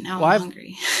now I'm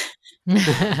hungry.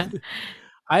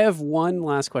 I have one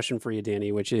last question for you,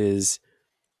 Danny, which is,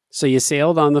 so you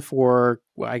sailed on the 4,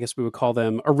 I guess we would call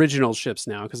them original ships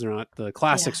now, because they're not the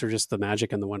classics, or just the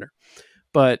Magic and the Wonder.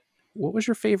 But what was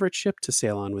your favorite ship to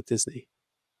sail on with Disney?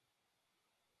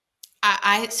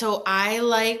 I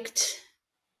liked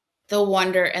the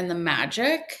Wonder and the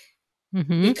Magic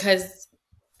because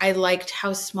I liked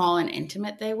how small and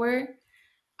intimate they were.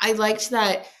 I liked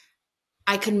that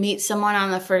I could meet someone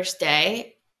on the first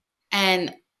day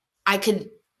and I could,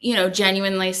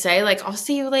 genuinely say, like, I'll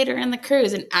see you later in the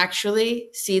cruise, and actually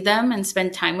see them and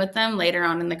spend time with them later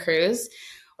on in the cruise.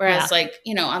 Whereas like,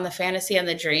 on the Fantasy and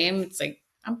the Dream, it's like,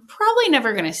 I'm probably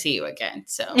never going to see you again.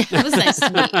 So it was nice to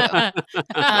meet you.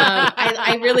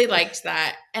 I really liked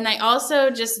that. And I also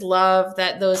just love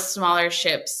that those smaller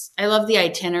ships, I love the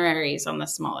itineraries on the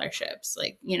smaller ships.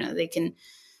 Like,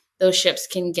 those ships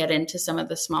can get into some of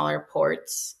the smaller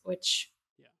ports, which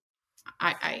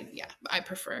I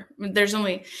prefer. There's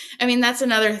only, that's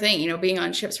another thing, being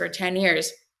on ships for 10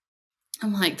 years.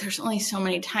 I'm like, there's only so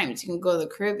many times you can go to the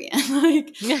Caribbean.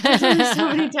 Like, there's only so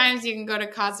many times you can go to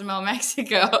Cozumel,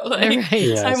 Mexico. Like,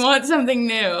 I want something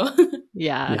new.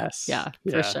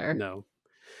 For sure. No.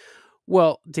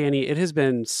 Well, Danny, it has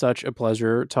been such a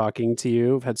pleasure talking to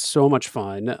you. I've had so much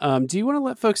fun. Do you want to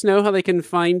let folks know how they can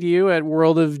find you at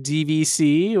World of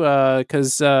DVC?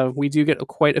 Because we do get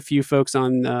quite a few folks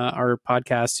on our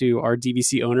podcast who are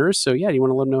DVC owners. So, do you want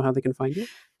to let them know how they can find you?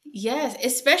 Yes,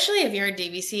 especially if you're a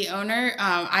DVC owner.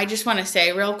 I just want to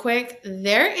say real quick,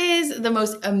 there is the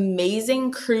most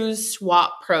amazing cruise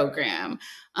swap program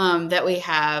that we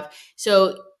have.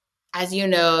 So as you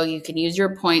know, you can use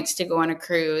your points to go on a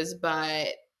cruise, but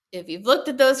if you've looked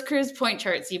at those cruise point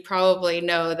charts, you probably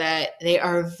know that they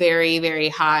are very, very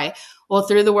high. Well,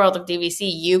 through the World of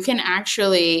DVC, you can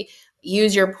actually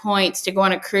use your points to go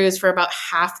on a cruise for about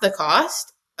half the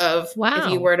cost of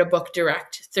if you were to book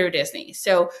direct through Disney.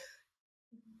 So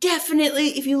definitely,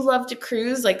 if you love to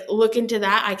cruise, like, look into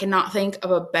that. I cannot think of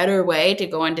a better way to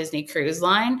go on Disney Cruise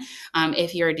Line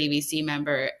if you're a DVC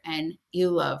member and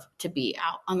you love to be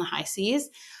out on the high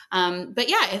seas. But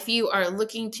if you are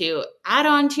looking to add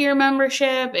on to your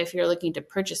membership, if you're looking to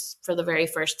purchase for the very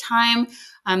first time,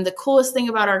 the coolest thing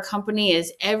about our company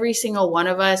is every single one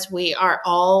of us, we are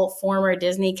all former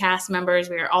Disney cast members.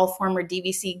 We are all former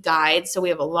DVC guides. So we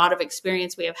have a lot of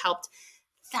experience. We have helped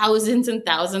thousands and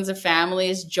thousands of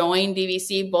families join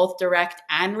DVC, both direct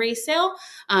and resale.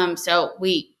 So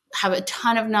we have a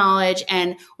ton of knowledge,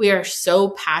 and we are so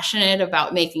passionate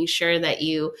about making sure that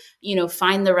you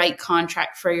find the right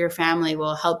contract for your family.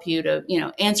 Will help you to,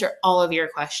 answer all of your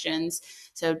questions.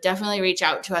 So definitely reach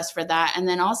out to us for that. And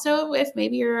then also, if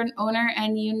maybe you're an owner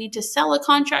and you need to sell a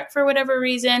contract for whatever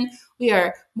reason, we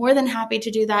are more than happy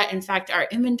to do that. In fact, our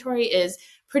inventory is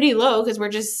pretty low because we're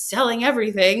just selling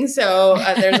everything. So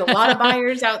there's a lot of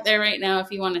buyers out there right now. If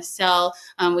you want to sell,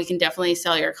 we can definitely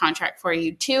sell your contract for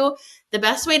you too. The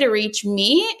best way to reach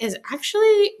me is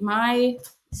actually my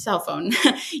cell phone.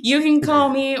 You can call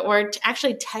me or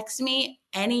actually text me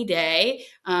any day,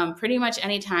 pretty much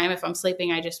any time. If I'm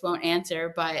sleeping, I just won't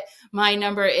answer. But my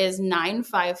number is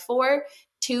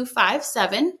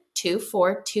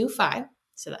 954-257-2425.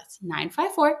 So that's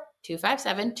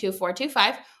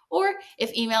 954-257-2425. Or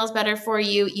if email is better for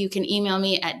you, you can email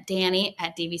me at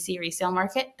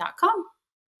danny@dvcresalemarket.com.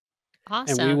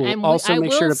 Awesome. And we will also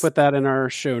make sure to put that in our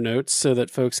show notes so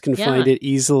that folks can find it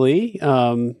easily.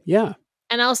 Yeah.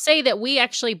 And I'll say that we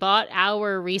actually bought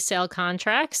our resale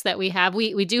contracts that we have.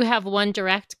 We do have one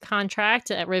direct contract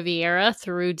at Riviera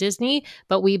through Disney,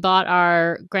 but we bought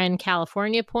our Grand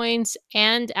California points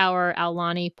and our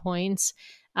Aulani points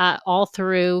all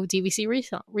through DVC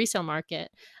resale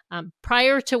market.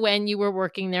 Prior to when you were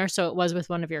working there, so it was with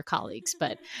one of your colleagues,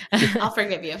 but I'll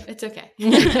forgive you. It's okay.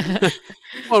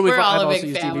 Well, we're all a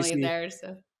big family DVC there.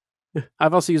 So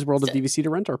I've also used World of DVC to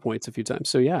rent our points a few times.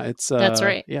 So yeah, it's that's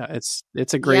right. Yeah, it's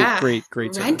a great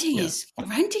renting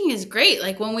is great.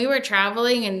 Like when we were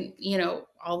traveling and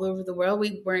all over the world,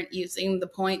 we weren't using the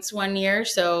points one year,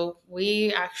 so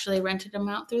we actually rented them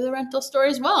out through the rental store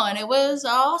as well, and it was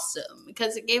awesome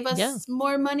because it gave us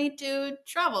more money to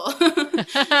travel. It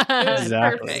was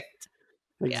perfect.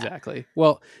 Exactly. Yeah.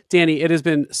 Well, Danny, it has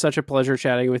been such a pleasure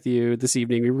chatting with you this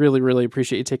evening. We really, really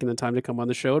appreciate you taking the time to come on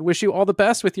the show and wish you all the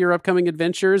best with your upcoming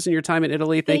adventures and your time in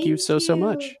Italy. Thank you so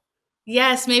much.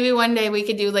 Yes, maybe one day we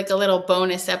could do like a little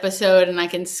bonus episode and I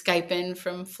can Skype in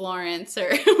from Florence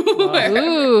or wherever.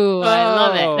 Ooh, I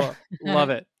love it.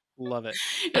 Love it.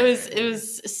 It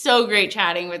was so great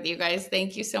chatting with you guys.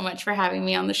 Thank you so much for having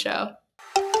me on the show.